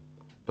 Yep.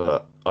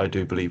 but I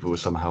do believe we will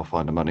somehow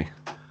find the money.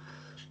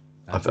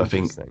 That's I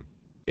think interesting.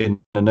 in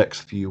the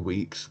next few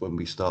weeks when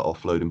we start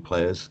offloading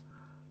players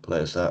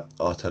that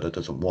Arteta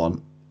doesn't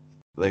want,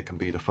 they can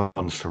be the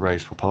funds to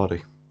raise for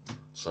Party.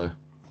 So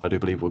I do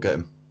believe we'll get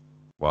him.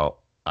 Well,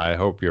 I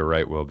hope you're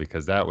right, Will,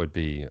 because that would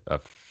be a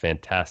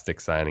fantastic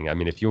signing. I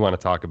mean, if you want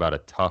to talk about a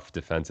tough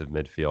defensive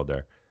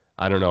midfielder,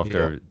 I don't know if Yeah,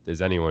 there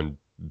is anyone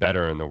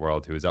better in the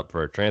world who is up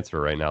for a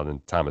transfer right now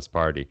than Thomas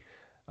Partey.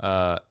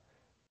 Uh,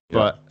 yeah.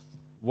 but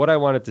what I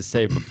wanted to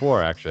say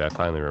before, actually, I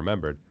finally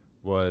remembered,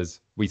 was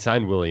we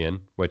signed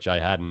Willian, which I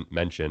hadn't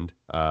mentioned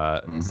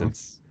Hmm.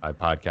 since I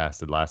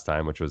podcasted last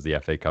time, which was the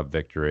FA Cup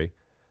victory.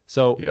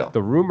 So Yeah,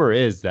 the rumor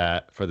is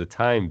that for the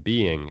time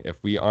being, if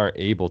we aren't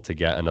able to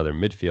get another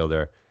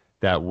midfielder,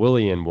 that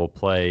Willian will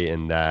play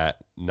in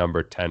that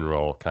number 10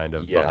 role, kind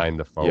of yeah, behind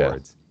the yeah.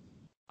 forwards.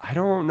 I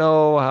don't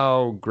know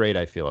how great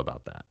I feel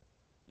about that.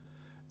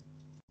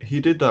 He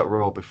did that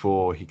role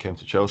before he came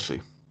to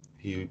Chelsea.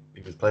 He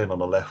was playing on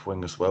the left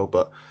wing as well,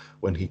 but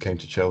when he came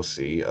to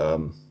Chelsea,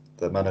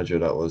 the manager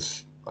that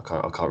was I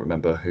can't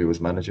remember who was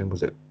managing.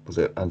 Was it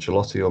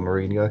Ancelotti or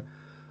Mourinho?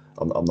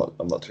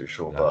 I'm not too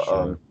sure, Not but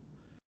sure.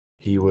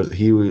 he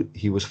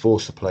was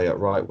forced to play at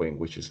right wing,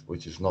 which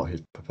is not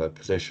his preferred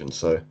position.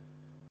 So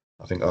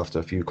I think after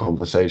a few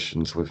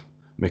conversations with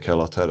Mikel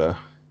Arteta,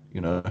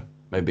 you know,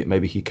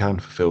 maybe he can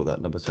fulfill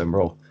that number 10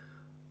 role,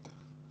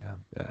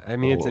 Yeah. I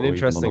mean, it's an or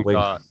even on the interesting wing.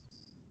 thought.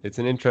 It's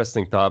an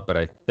interesting thought, but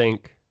I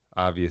think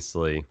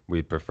obviously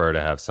we'd prefer to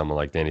have someone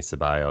like Danny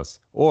Ceballos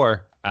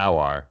or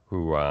Awar,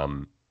 who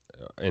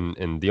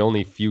in the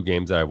only few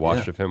games that I Yeah,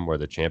 watched of him were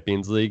the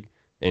Champions League,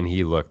 and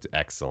he looked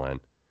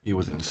excellent. he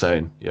was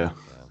insane. Yeah,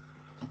 Yeah.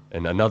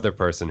 And another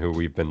person who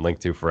we've been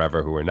linked to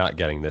forever, who we're not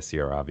getting this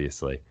year,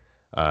 obviously,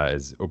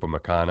 is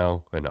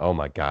Upamecano. And oh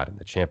my God, in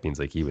the Champions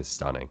League, he was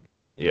stunning.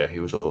 yeah, he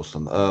was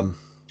awesome.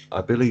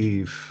 I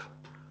believe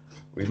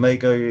we may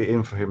go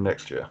in for him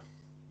next year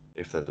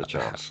if there's a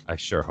chance. I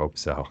sure hope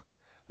so.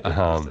 If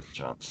Um, there's a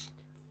chance.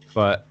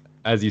 But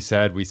as you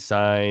said, we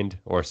signed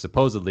or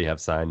supposedly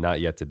have signed,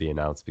 not yet to be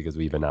announced because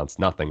we've announced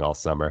nothing all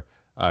summer.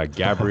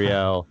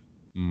 Gabriel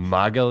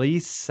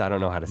Magalhaes. I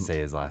don't know how to say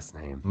his last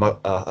name.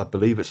 I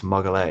believe it's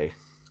Magalhaes.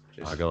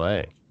 It's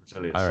Magalhaes.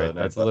 Brazilian All right, surname,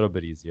 that's a but little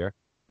bit easier.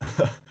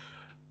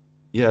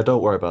 yeah,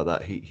 don't worry about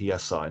that. He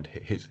has signed.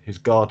 His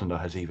gardener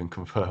has even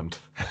confirmed.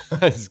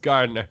 It's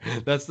Gardner.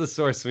 That's the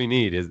source we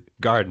need. Is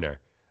Gardner.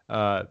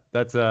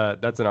 That's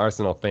an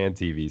Arsenal fan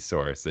TV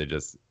source. They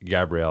just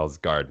Gabriel's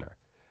Gardner.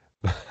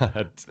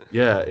 But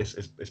Yeah, it's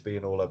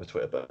being all over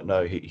Twitter, but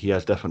no, he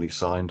has definitely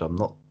signed. I'm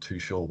not too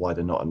sure why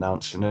they're not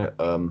announcing it.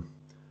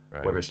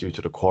 right. Whether it's due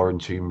to the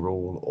quarantine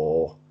rule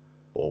or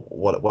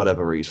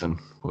whatever reason,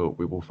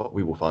 we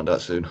will find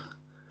out soon.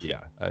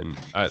 Yeah, and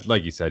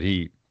like you said,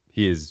 he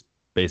is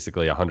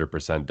basically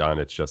 100% done.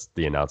 It's just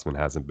the announcement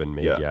hasn't been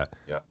made Yeah, yet.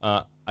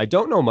 yeah, I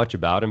don't know much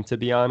about him to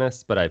be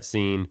honest, but I've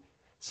seen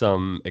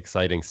some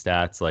exciting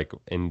stats. Like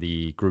in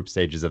the group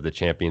stages of the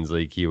Champions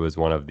League, he was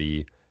one of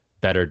the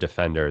better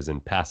defenders in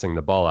passing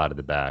the ball out of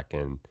the back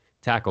and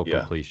tackle yeah.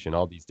 completion,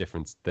 all these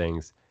different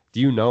things.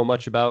 Do you know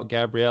much about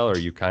Gabriel, or are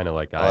you kind of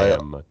like I I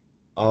am?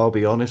 I'll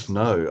be honest,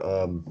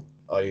 no.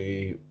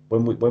 I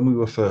when we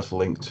were first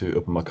linked to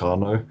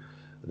Upamecano,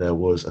 there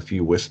was a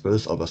few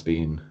whispers of us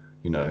being,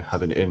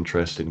 having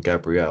interest in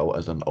Gabriel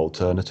as an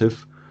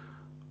alternative,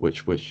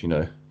 which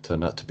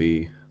turned out to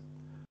be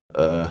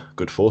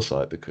good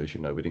foresight because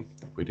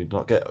we did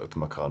not get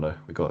Upamecano.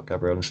 We got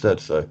Gabriel instead.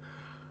 So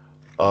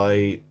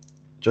I,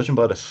 judging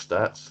by the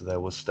stats, there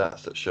was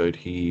stats that showed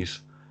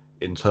he's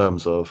in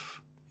terms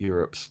of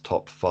Europe's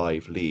top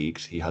 5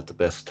 leagues, he had the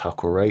best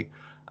tackle rate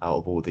out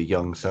of all the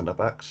young centre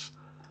backs.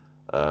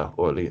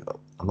 Or at least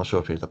I'm not sure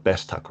if he's the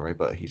best tackle rate,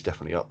 but he's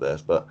definitely up there.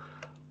 But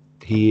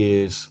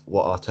he is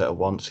what Arteta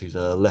wants. He's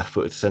a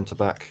left-footed centre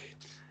back.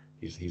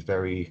 He's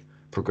very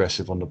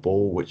progressive on the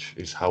ball, which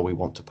is how we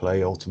want to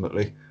play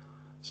ultimately.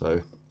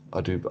 So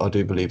I do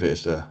believe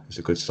it's a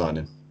good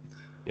signing.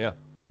 Yeah,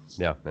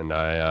 yeah, and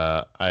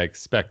I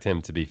expect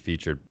him to be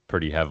featured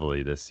pretty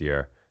heavily this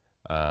year,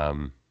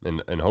 and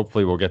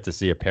hopefully we'll get to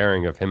see a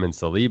pairing of him and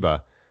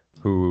Saliba,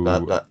 who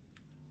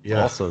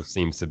also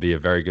seems to be a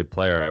very good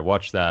player. I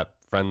watched that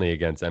friendly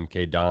against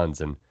MK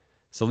Dons, and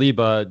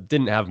Saliba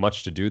didn't have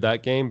much to do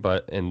that game,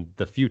 but in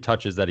the few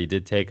touches that he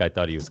did take, I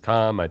thought he was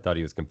calm. I thought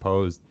he was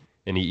composed,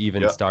 and he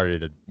even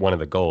started one of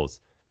the goals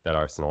that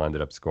Arsenal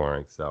ended up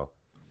scoring. So,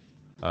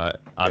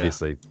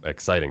 obviously,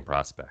 exciting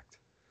prospect.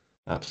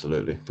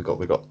 Absolutely,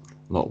 we got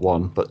not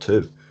one but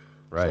two.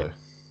 Right. So,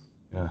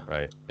 yeah.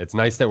 Right. It's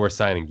nice that we're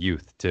signing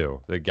youth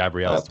too. The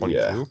Gabriel's 22.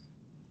 Yeah.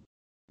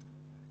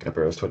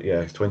 Gabriel's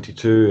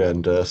 22,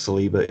 and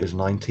Saliba is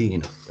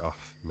 19. Oh,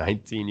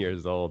 19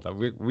 years old.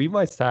 We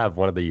must have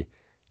one of the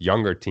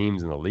younger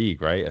teams in the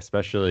league, right?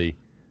 Especially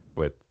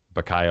with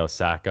Bukayo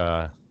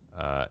Saka,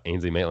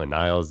 Ainsley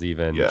Maitland-Niles,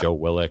 even Joe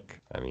Willock.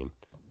 I mean,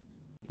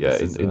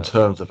 in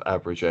terms of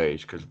average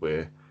age, because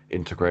we're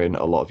integrating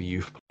a lot of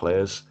youth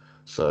players,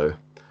 so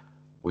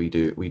we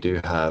do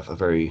have a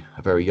very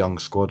young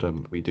squad,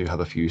 and we do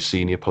have a few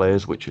senior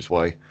players, which is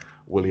why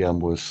Willian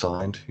was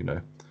signed.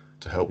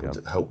 To help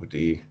with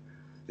the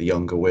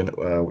younger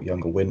wingers.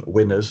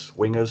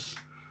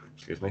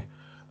 Excuse me.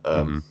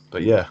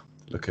 But yeah,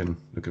 looking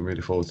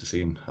really forward to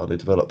seeing how they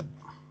develop.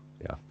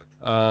 Yeah.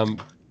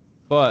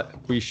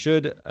 But we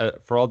should,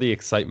 for all the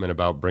excitement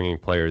about bringing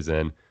players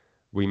in,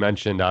 we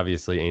mentioned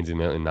obviously Ainsley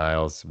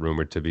Maitland-Niles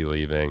rumored to be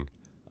leaving.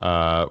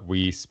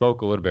 We spoke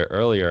a little bit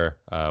earlier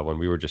when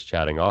we were just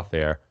chatting off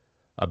air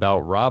about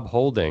Rob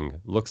Holding.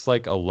 Looks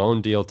like a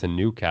loan deal to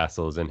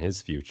Newcastle is in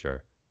his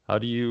future. How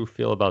do you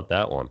feel about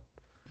that one?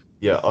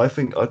 Yeah, I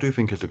do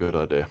think it's a good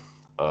idea.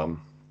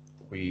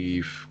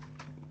 We've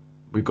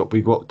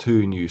got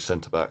 2 new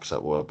centre backs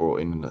that were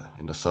brought in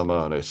the summer.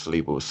 I know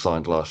Saliba was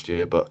signed last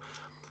year, but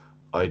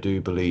I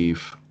do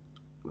believe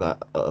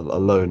that a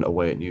loan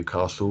away at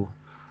Newcastle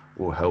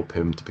will help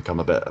him to become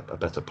a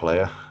better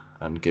player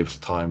and gives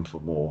time for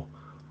more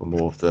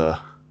of the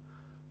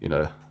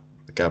the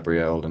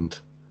Gabriel and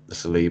the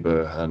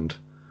Saliba, and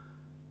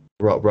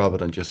rather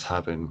than just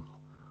having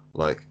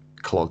like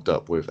clogged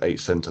up with 8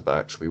 centre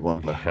backs, we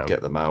want to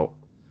get them out.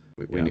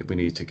 We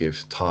need to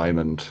give time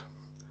and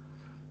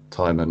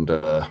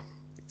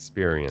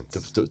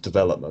experience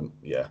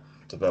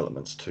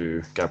developments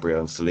to Gabriel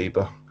and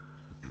Saliba.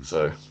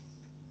 So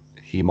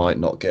he might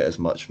not get as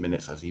much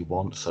minutes as he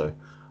wants. So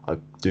I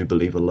do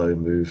believe a loan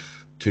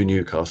move to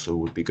Newcastle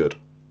would be good.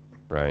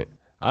 Right.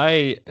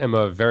 I am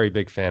a very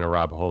big fan of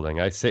Rob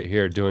Holding. I sit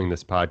here doing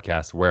this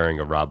podcast wearing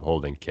a Rob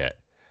Holding kit.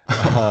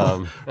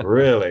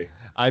 Really?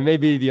 I may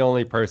be the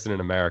only person in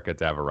America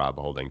to have a Rob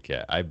Holding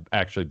kit. I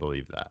actually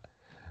believe that.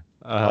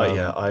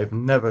 I've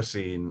never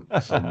seen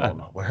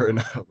someone wearing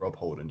a Rob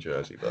Holding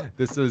jersey. But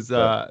this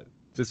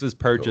was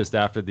purchased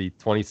after the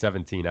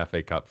 2017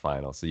 FA Cup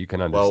final, so you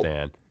can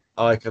understand.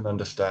 Well, I can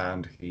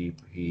understand.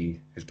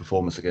 His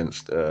performance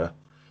against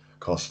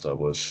Costa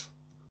was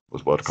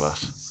world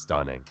class,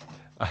 stunning.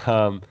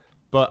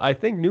 But I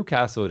think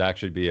Newcastle would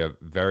actually be a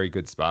very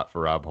good spot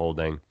for Rob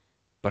Holding.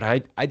 But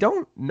I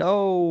don't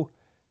know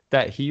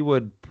that he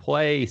would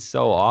play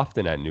so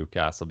often at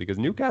Newcastle because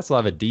Newcastle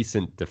have a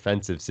decent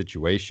defensive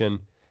situation.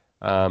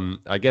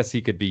 I guess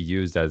he could be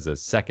used as a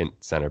second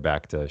center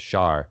back to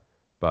Schär,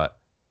 but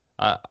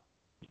I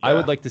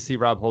would like to see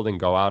Rob Holding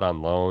go out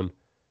on loan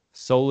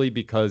solely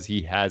because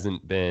he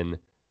hasn't been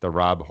the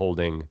Rob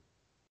Holding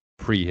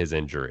pre his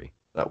injury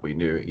that we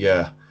knew.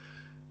 Yeah.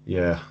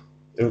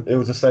 It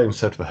was the same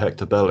said for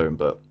Hector Bellerin,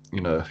 but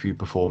a few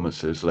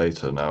performances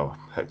later now,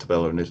 Hector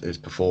Bellerin is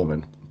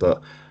performing.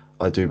 But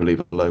I do believe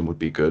a loan would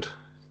be good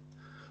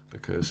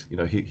because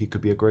he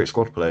could be a great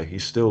squad player.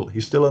 He's still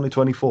only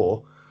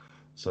 24,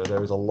 so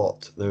there is a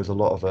lot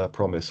of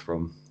promise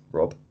from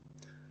Rob.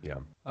 Yeah,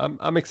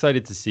 I'm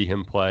excited to see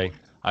him play.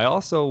 I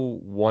also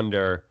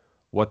wonder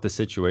what the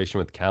situation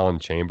with Callum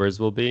Chambers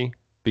will be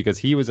because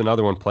he was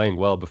another one playing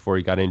well before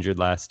he got injured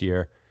last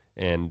year,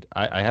 and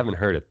I haven't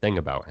heard a thing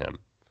about him.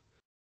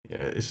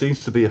 Yeah, it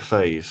seems to be a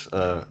phase.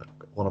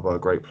 One of our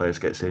great players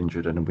gets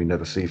injured and we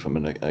never see from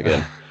him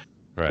again.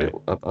 Right.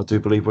 I do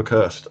believe we're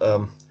cursed.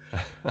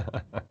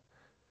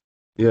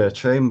 Yeah,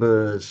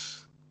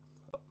 Chambers.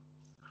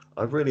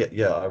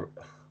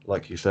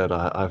 Like you said,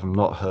 I've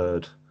not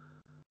heard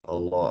a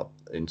lot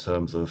in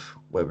terms of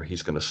whether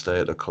he's going to stay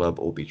at the club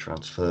or be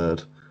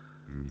transferred.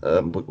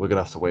 We're going to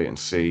have to wait and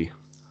see.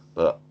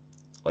 But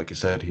like you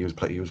said, he was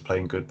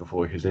playing good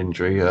before his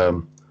injury. I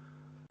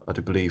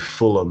do believe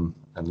Fulham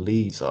and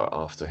Leeds are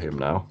after him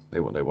now. They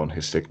want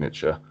his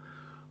signature.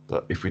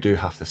 But if we do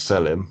have to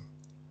sell him,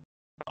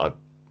 I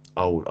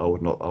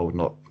would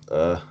not.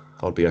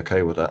 I'd be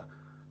okay with that.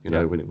 You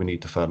know, we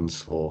need the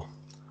funds for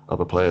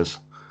other players.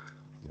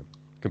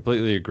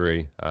 Completely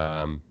agree.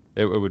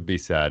 It would be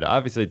sad.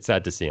 Obviously, it's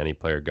sad to see any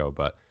player go,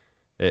 but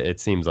it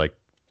seems like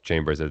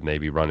Chambers has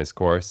maybe run his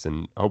course,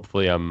 and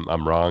hopefully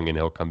I'm wrong, and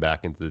he'll come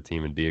back into the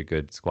team and be a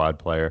good squad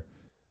player.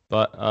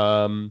 But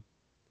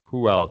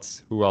who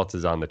else? Who else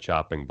is on the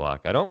chopping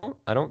block? I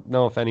don't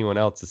know if anyone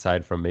else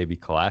aside from maybe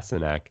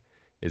Kolasinac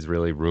is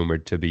really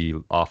rumored to be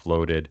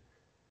offloaded.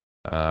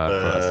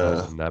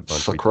 From that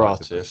bunch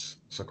Socrates. Is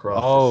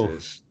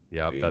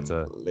that's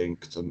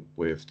linked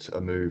with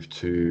a move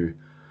to,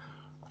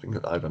 I think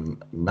either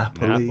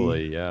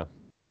Napoli,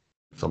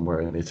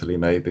 somewhere in Italy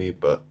maybe,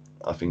 but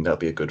I think that'd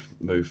be a good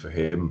move for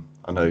him.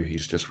 I know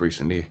he's just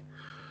recently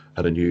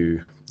had a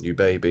new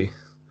baby,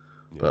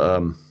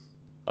 but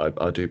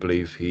I do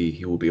believe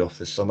he will be off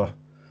this summer.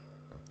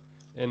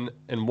 And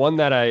one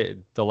that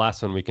the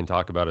last one we can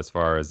talk about as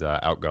far as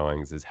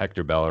outgoings is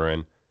Hector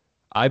Bellerin.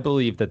 I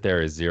believe that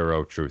there is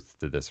zero truth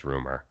to this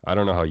rumor. I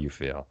don't know how you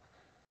feel.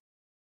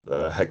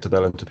 Hector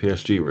Bellerin to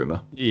PSG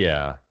rumor.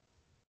 Yeah.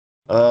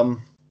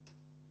 I'm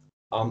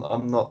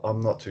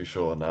not too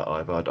sure on that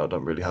either. I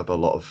don't really have a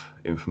lot of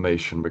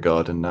information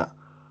regarding that.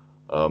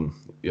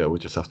 We'll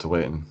just have to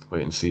wait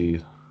and see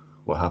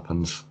what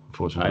happens.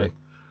 Unfortunately,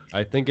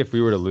 I think if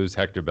we were to lose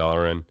Hector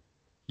Bellerin,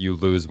 you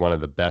lose one of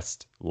the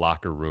best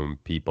locker room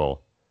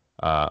people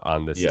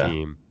on this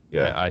team.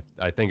 Yeah,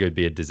 I think it would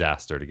be a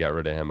disaster to get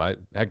rid of him.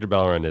 Hector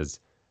Bellerin is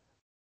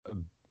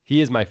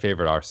my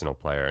favorite Arsenal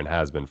player and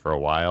has been for a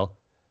while.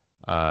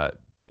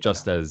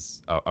 Just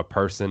as a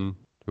person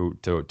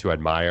to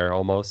admire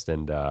almost,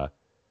 and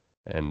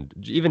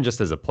even just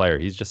as a player,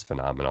 he's just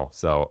phenomenal.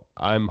 So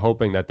I'm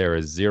hoping that there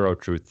is zero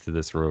truth to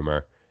this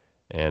rumor,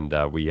 and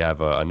we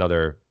have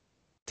another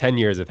 10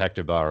 years of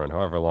Hector Bellerin,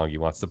 however long he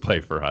wants to play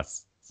for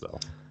us. So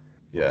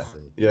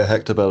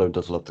Hector Bellerin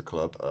does love the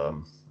club. I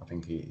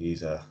think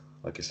he's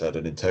like I said,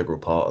 an integral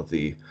part of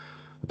the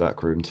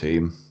backroom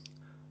team.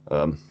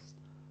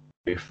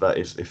 If that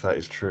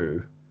is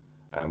true,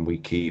 and we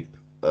keep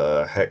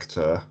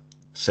Hector,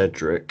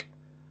 Cedric,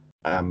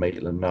 and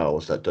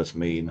Maitland-Niles, that does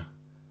mean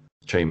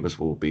Chambers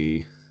will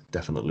be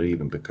definitely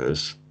leaving,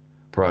 because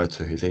prior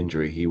to his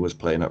injury, he was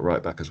playing at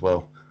right back as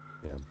well.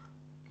 Yeah,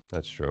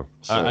 that's true.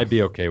 So, I'd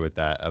be okay with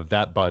that. Of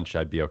that bunch,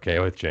 I'd be okay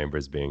with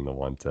Chambers being the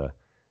one to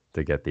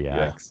get the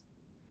axe.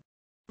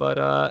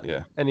 But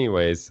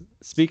anyways,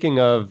 speaking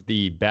of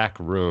the back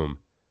room,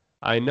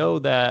 I know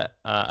that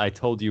I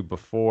told you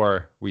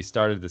before we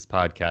started this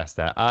podcast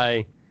that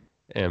I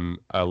am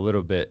a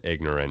little bit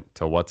ignorant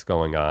to what's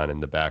going on in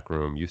the back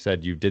room. You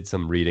said you did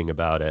some reading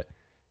about it.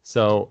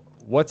 So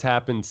what's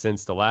happened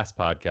since the last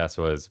podcast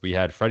was we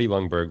had Freddie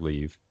Ljungberg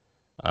leave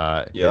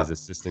his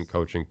assistant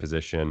coaching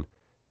position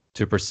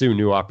to pursue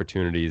new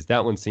opportunities.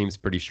 That one seems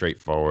pretty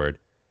straightforward.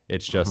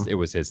 It's just it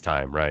was his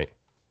time, right?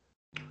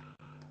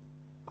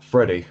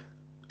 Freddie.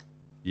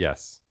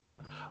 Yes.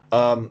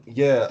 This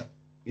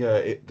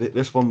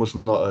one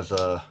was not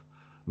as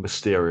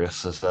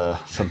mysterious as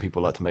some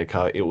people like to make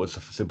out. It was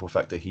a simple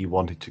fact that he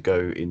wanted to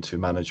go into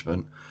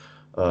management.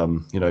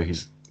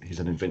 He's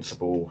an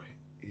invincible.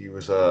 He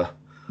was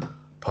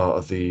part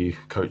of the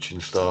coaching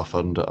staff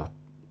under.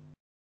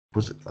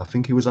 I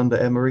think he was under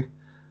Emery.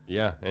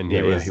 Yeah, and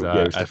he was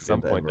at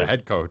some point the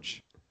head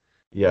coach.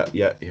 He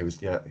was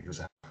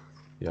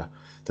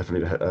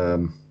definitely.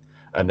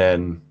 And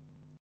then,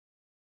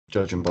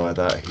 judging by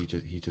that, he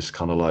just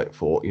kind of like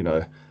thought,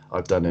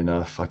 I've done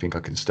enough. I think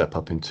I can step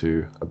up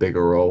into a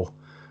bigger role.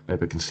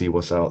 Maybe I can see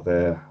what's out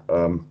there.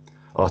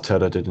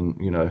 Arteta didn't,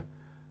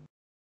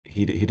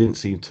 he didn't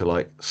seem to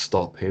like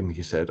stop him.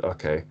 He said,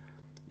 okay,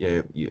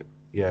 yeah,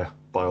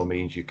 by all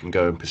means, you can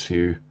go and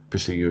pursue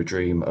your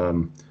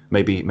dream.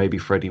 Maybe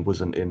Freddie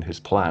wasn't in his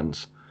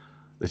plans.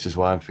 This is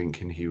why I'm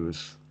thinking he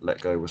was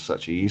let go with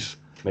such ease.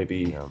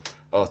 Maybe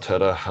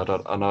Arteta had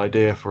an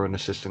idea for an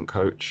assistant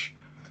coach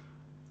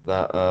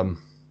that,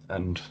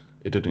 and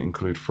it didn't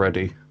include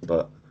Freddie,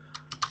 but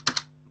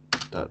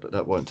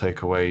that won't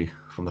take away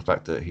from the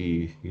fact that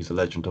he's a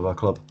legend of our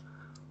club.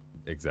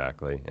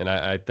 Exactly, and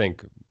I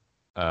think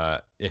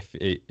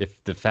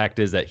if the fact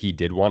is that he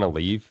did want to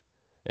leave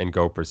and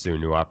go pursue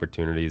new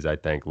opportunities, I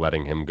think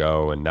letting him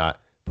go and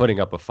not putting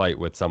up a fight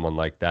with someone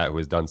like that who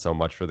has done so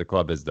much for the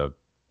club is the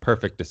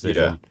perfect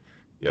decision.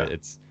 Yeah.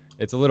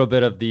 It's a little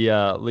bit of the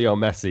Leo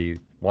Messi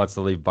wants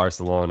to leave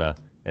Barcelona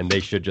and they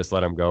should just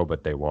let him go,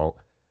 but they won't.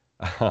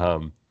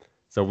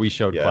 So we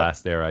showed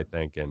class there, I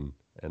think, and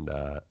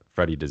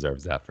Freddie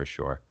deserves that for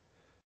sure.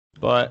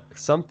 But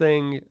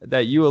something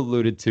that you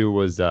alluded to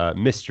was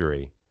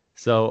mystery.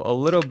 So a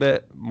little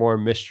bit more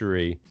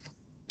mystery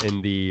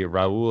in the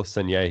Raul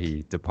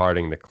Sanllehi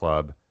departing the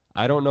club.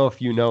 I don't know if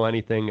you know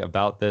anything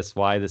about this,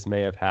 why this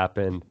may have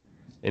happened,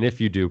 and if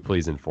you do,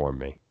 please inform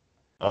me.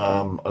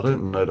 I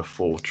don't know the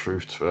full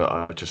truth to it.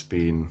 I've just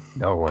been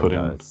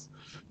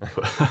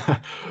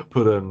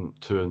putting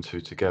two and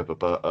two together.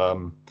 But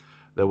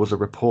there was a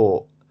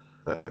report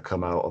that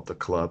come out of the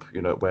club.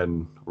 You know,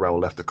 when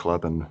Raul left the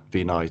club and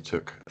Vinay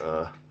took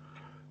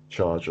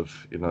charge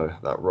of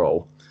that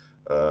role.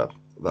 That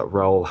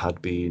Raul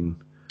had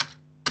been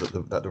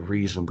that the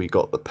reason we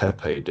got the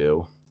Pepe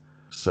deal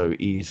so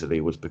easily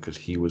was because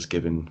he was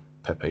giving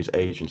Pepe's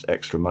agents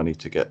extra money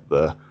to get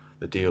the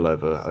deal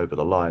over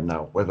the line.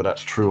 Now, whether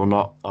that's true or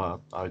not,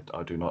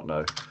 I do not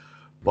know.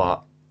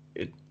 But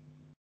it,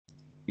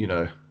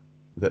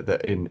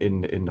 that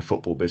in the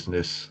football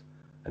business,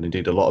 and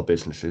indeed a lot of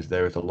businesses,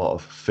 there is a lot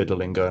of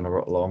fiddling going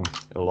along,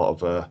 a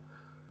lot of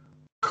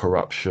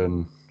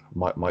corruption,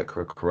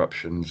 micro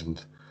corruptions,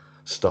 and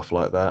stuff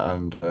like that.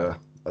 And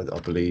I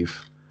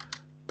believe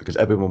because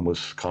everyone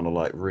was kind of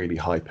like really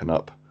hyping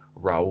up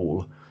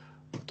Raul,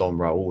 Don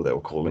Raul, they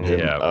were calling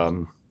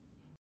him,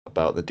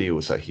 about the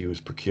deals that he was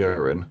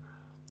procuring.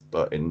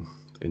 But in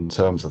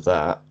terms of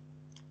that,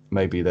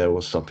 maybe there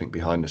was something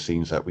behind the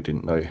scenes that we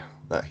didn't know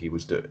that he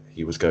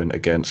was going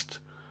against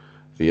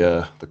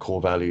the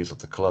core values of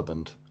the club,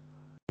 and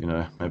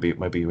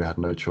maybe we had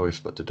no choice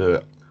but to do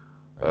it.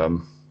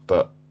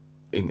 But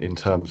in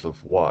terms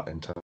of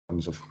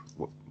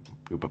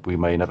we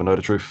may never know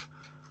the truth.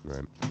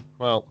 Right.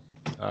 Well,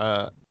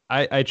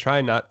 I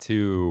try not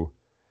to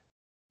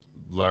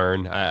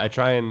learn. I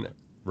try and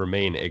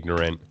remain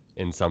ignorant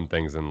in some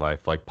things in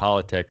life, like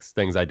politics,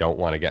 things I don't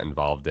want to get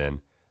involved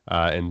in.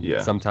 And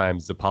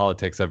sometimes the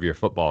politics of your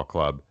football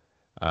club,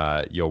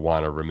 you'll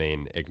want to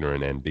remain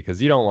ignorant in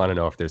because you don't want to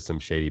know if there's some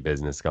shady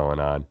business going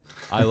on.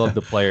 I love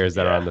the players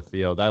that are on the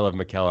field. I love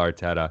Mikel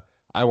Arteta.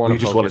 You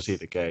just want to see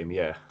the game,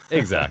 yeah.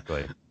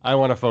 Exactly. I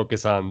want to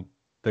focus on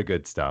the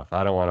good stuff.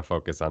 I don't want to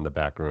focus on the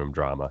backroom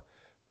drama.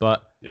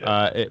 But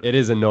it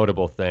is a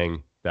notable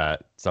thing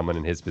that someone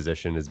in his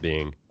position is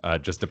being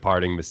just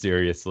departing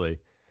mysteriously.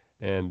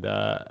 And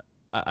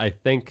I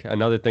think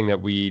another thing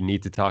that we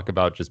need to talk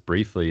about just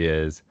briefly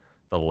is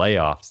the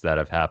layoffs that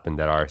have happened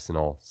at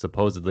Arsenal.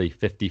 Supposedly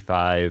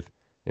 55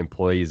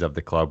 employees of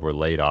the club were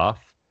laid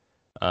off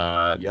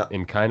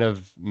in kind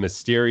of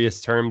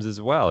mysterious terms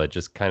as well. It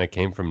just kind of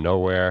came from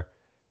nowhere.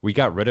 We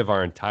got rid of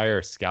our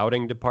entire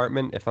scouting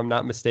department, if I'm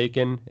not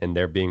mistaken, and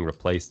they're being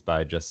replaced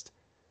by just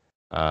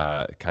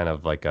kind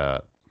of like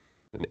an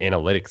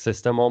analytic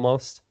system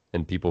almost,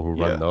 and people who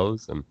run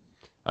those. And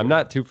I'm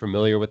not too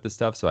familiar with the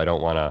stuff, so I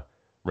don't want to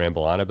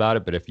ramble on about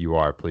it. But if you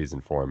are, please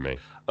inform me.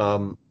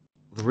 The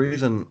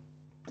reason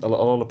a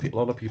lot of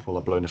people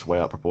are blowing this way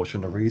out of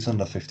proportion. The reason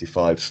the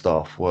 55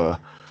 staff were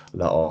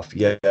let off,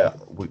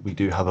 we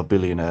do have a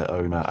billionaire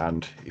owner,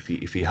 and if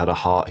he had a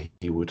heart,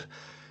 he would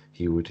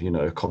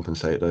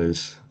compensate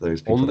those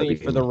people. Only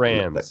for the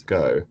Rams. Let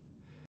go.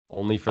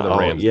 Only for the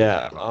Rams.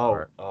 Yeah.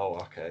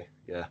 Okay.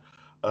 Yeah.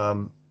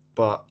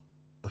 But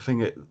the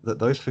thing is that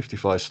those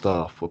 55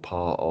 staff were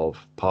part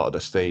of the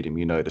stadium.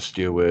 The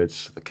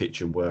stewards, the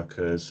kitchen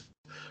workers,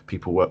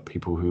 people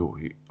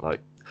who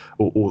like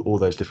all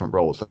those different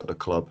roles that the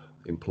club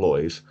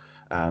employs.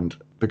 And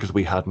because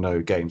we had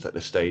no games at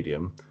the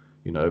stadium,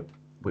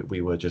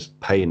 we were just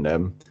paying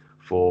them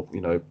for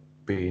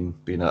being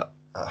at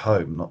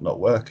home, not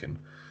working.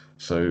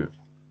 So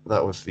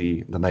that was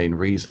the main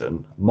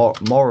reason.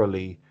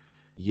 Morally,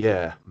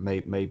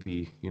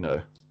 maybe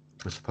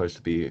we're supposed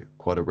to be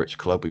quite a rich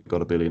club. We've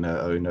got a billionaire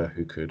owner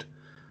who could,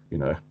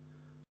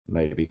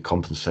 maybe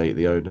compensate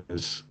the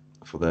owners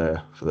for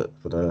their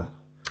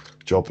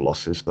job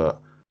losses.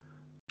 But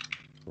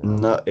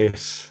no,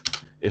 it's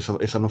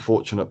an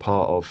unfortunate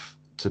part of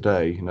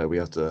today. We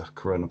have the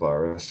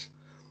coronavirus,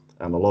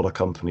 and a lot of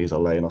companies are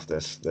laying off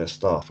their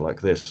staff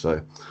like this.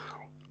 So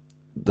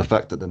the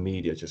fact that the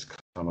media just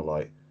kind of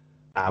like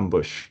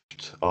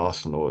ambushed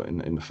Arsenal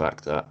in the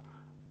fact that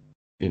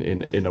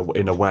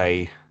in a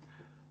way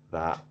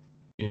that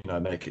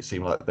make it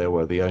seem like they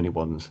were the only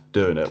ones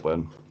doing it,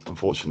 when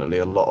unfortunately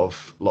a lot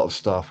of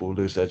staff will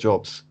lose their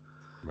jobs.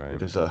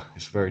 Right. It's a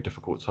very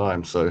difficult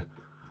time. So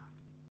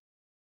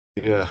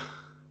in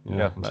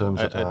terms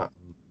of that, I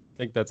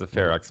think that's a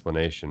fair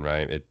explanation,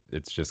 right?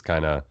 It's just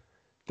kind of,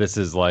 this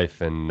is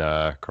life in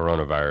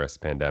coronavirus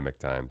pandemic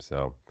time.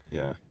 So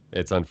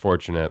it's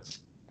unfortunate,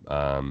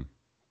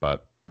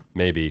 but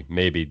maybe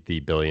the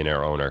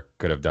billionaire owner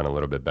could have done a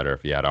little bit better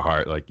if he had a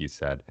heart, like you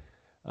said.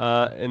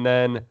 And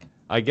then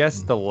I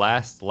guess the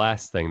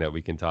last thing that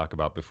we can talk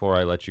about before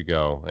I let you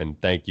go, and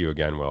thank you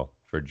again, Will,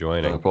 for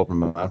joining. No problem,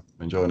 man. I'm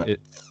enjoying it.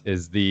 It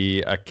is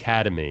the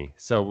academy.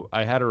 So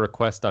I had a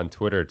request on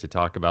Twitter to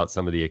talk about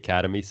some of the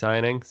academy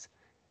signings,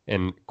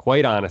 and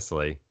quite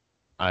honestly,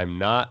 I'm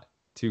not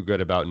too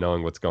good about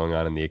knowing what's going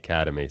on in the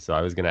academy. So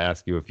I was going to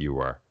ask you if you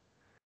were.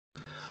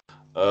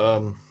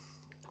 And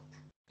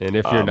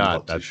if you're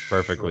not, that's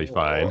perfectly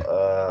fine.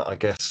 I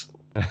guess,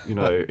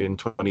 in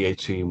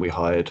 2018, we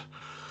hired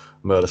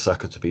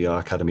Mertesacker to be our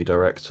academy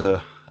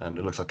director, and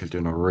it looks like he's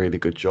doing a really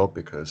good job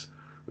because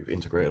we've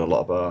integrated a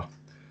lot of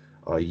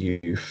our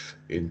youth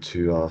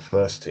into our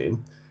first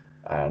team.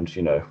 And,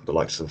 the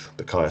likes of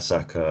Bukayo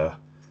Saka,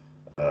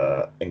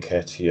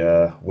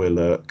 Nketiah,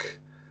 Willock,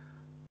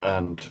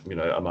 and,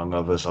 among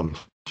others. I'm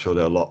sure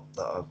there are a lot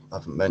that I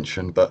haven't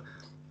mentioned, but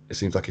it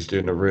seems like he's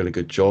doing a really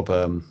good job.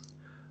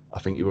 I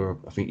think you were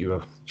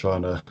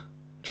trying to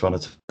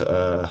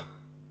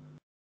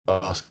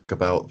ask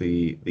about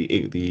the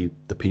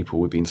people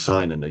we've been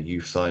signing, the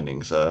youth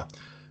signings.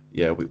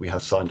 Yeah, we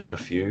have signed a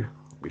few.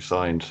 We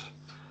signed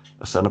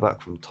a centre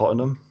back from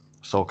Tottenham,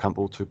 Sol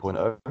Campbell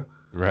 2.0.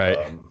 Right.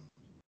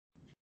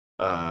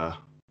 I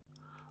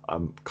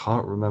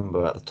can't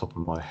remember at the top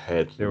of my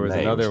head. There was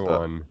names, another but...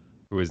 one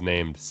who was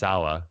named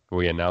Salah.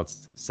 We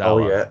announced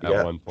Salah at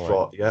one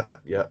point. The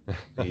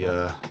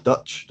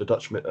Dutch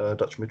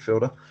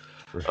midfielder.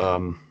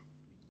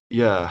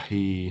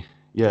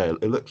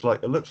 It looks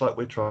like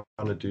we're trying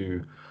to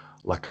do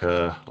like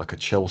a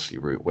Chelsea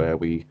route where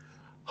we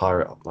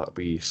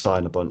we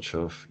sign a bunch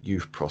of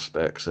youth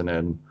prospects and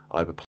then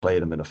either play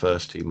them in a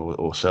first team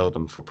or sell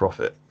them for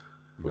profit,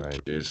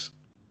 right.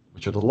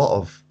 which are a lot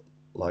of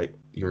like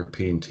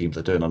European teams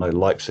are doing. I know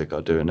Leipzig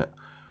are doing it,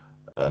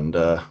 and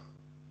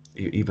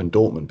even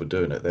Dortmund were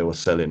doing it. They were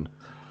selling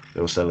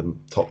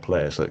top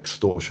players at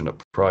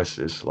extortionate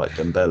prices, like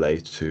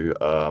Dembele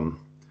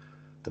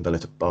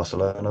to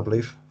Barcelona, I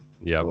believe.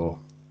 Yeah. Or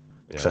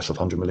excess of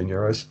 100 million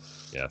euros.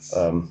 Yes.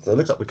 So it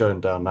looks like we're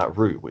going down that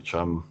route, which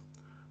I'm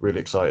really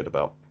excited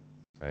about.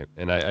 Right.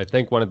 And I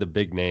think one of the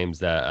big names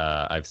that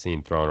I've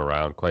seen thrown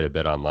around quite a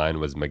bit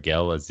online was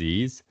Miguel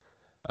Aziz.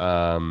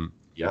 And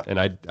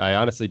I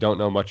honestly don't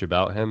know much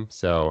about him.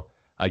 So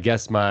I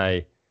guess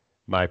my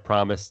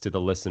promise to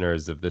the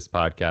listeners of this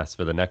podcast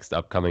for the next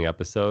upcoming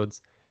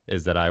episodes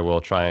is that I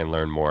will try and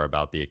learn more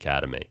about the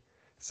academy.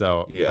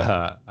 So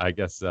I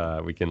guess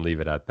we can leave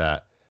it at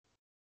that.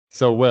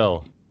 So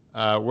Will,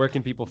 where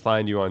can people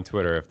find you on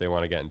Twitter if they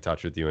want to get in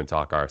touch with you and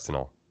talk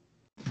Arsenal?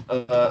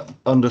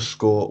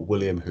 _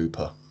 William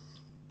Hooper.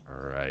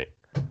 All right.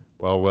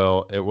 Well,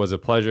 Will, it was a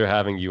pleasure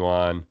having you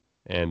on,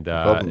 and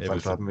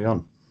Thanks for having me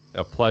on.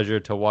 A pleasure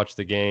to watch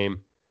the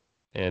game,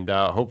 and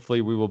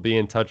hopefully we will be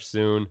in touch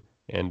soon,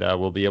 and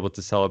we'll be able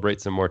to celebrate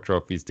some more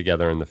trophies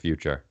together in the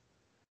future.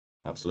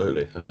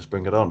 Absolutely. Let's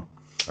bring it on.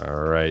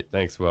 All right.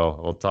 Thanks, Will.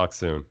 We'll talk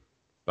soon.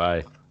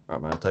 Bye. All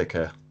right, man. Take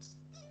care.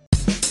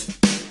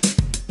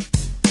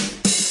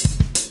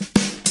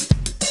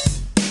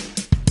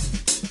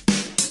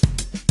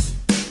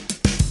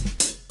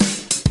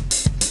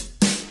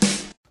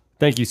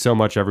 Thank you so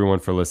much, everyone,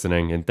 for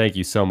listening, and thank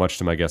you so much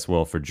to my guest,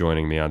 Will, for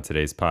joining me on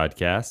today's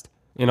podcast.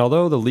 And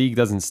although the league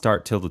doesn't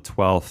start till the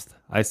 12th,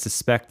 I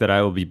suspect that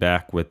I will be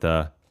back with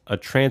a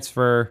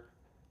transfer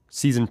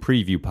season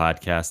preview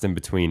podcast in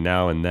between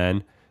now and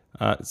then.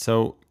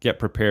 So get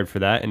prepared for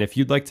that. And if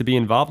you'd like to be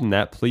involved in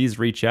that, please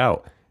reach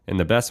out. And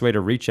the best way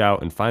to reach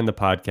out and find the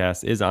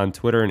podcast is on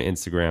Twitter and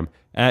Instagram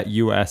at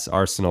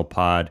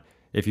USArsenalPod.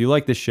 If you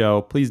like the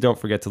show, please don't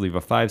forget to leave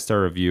a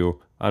 5-star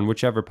review on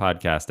whichever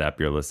podcast app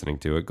you're listening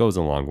to. It goes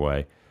a long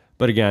way.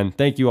 But again,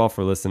 thank you all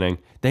for listening.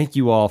 Thank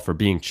you all for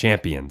being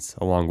champions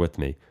along with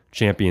me.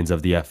 Champions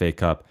of the FA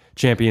Cup,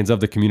 champions of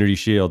the Community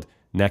Shield.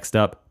 Next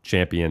up,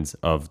 champions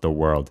of the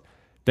world.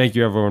 Thank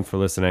you, everyone, for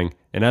listening.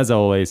 And as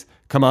always,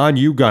 come on,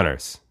 you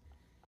Gunners.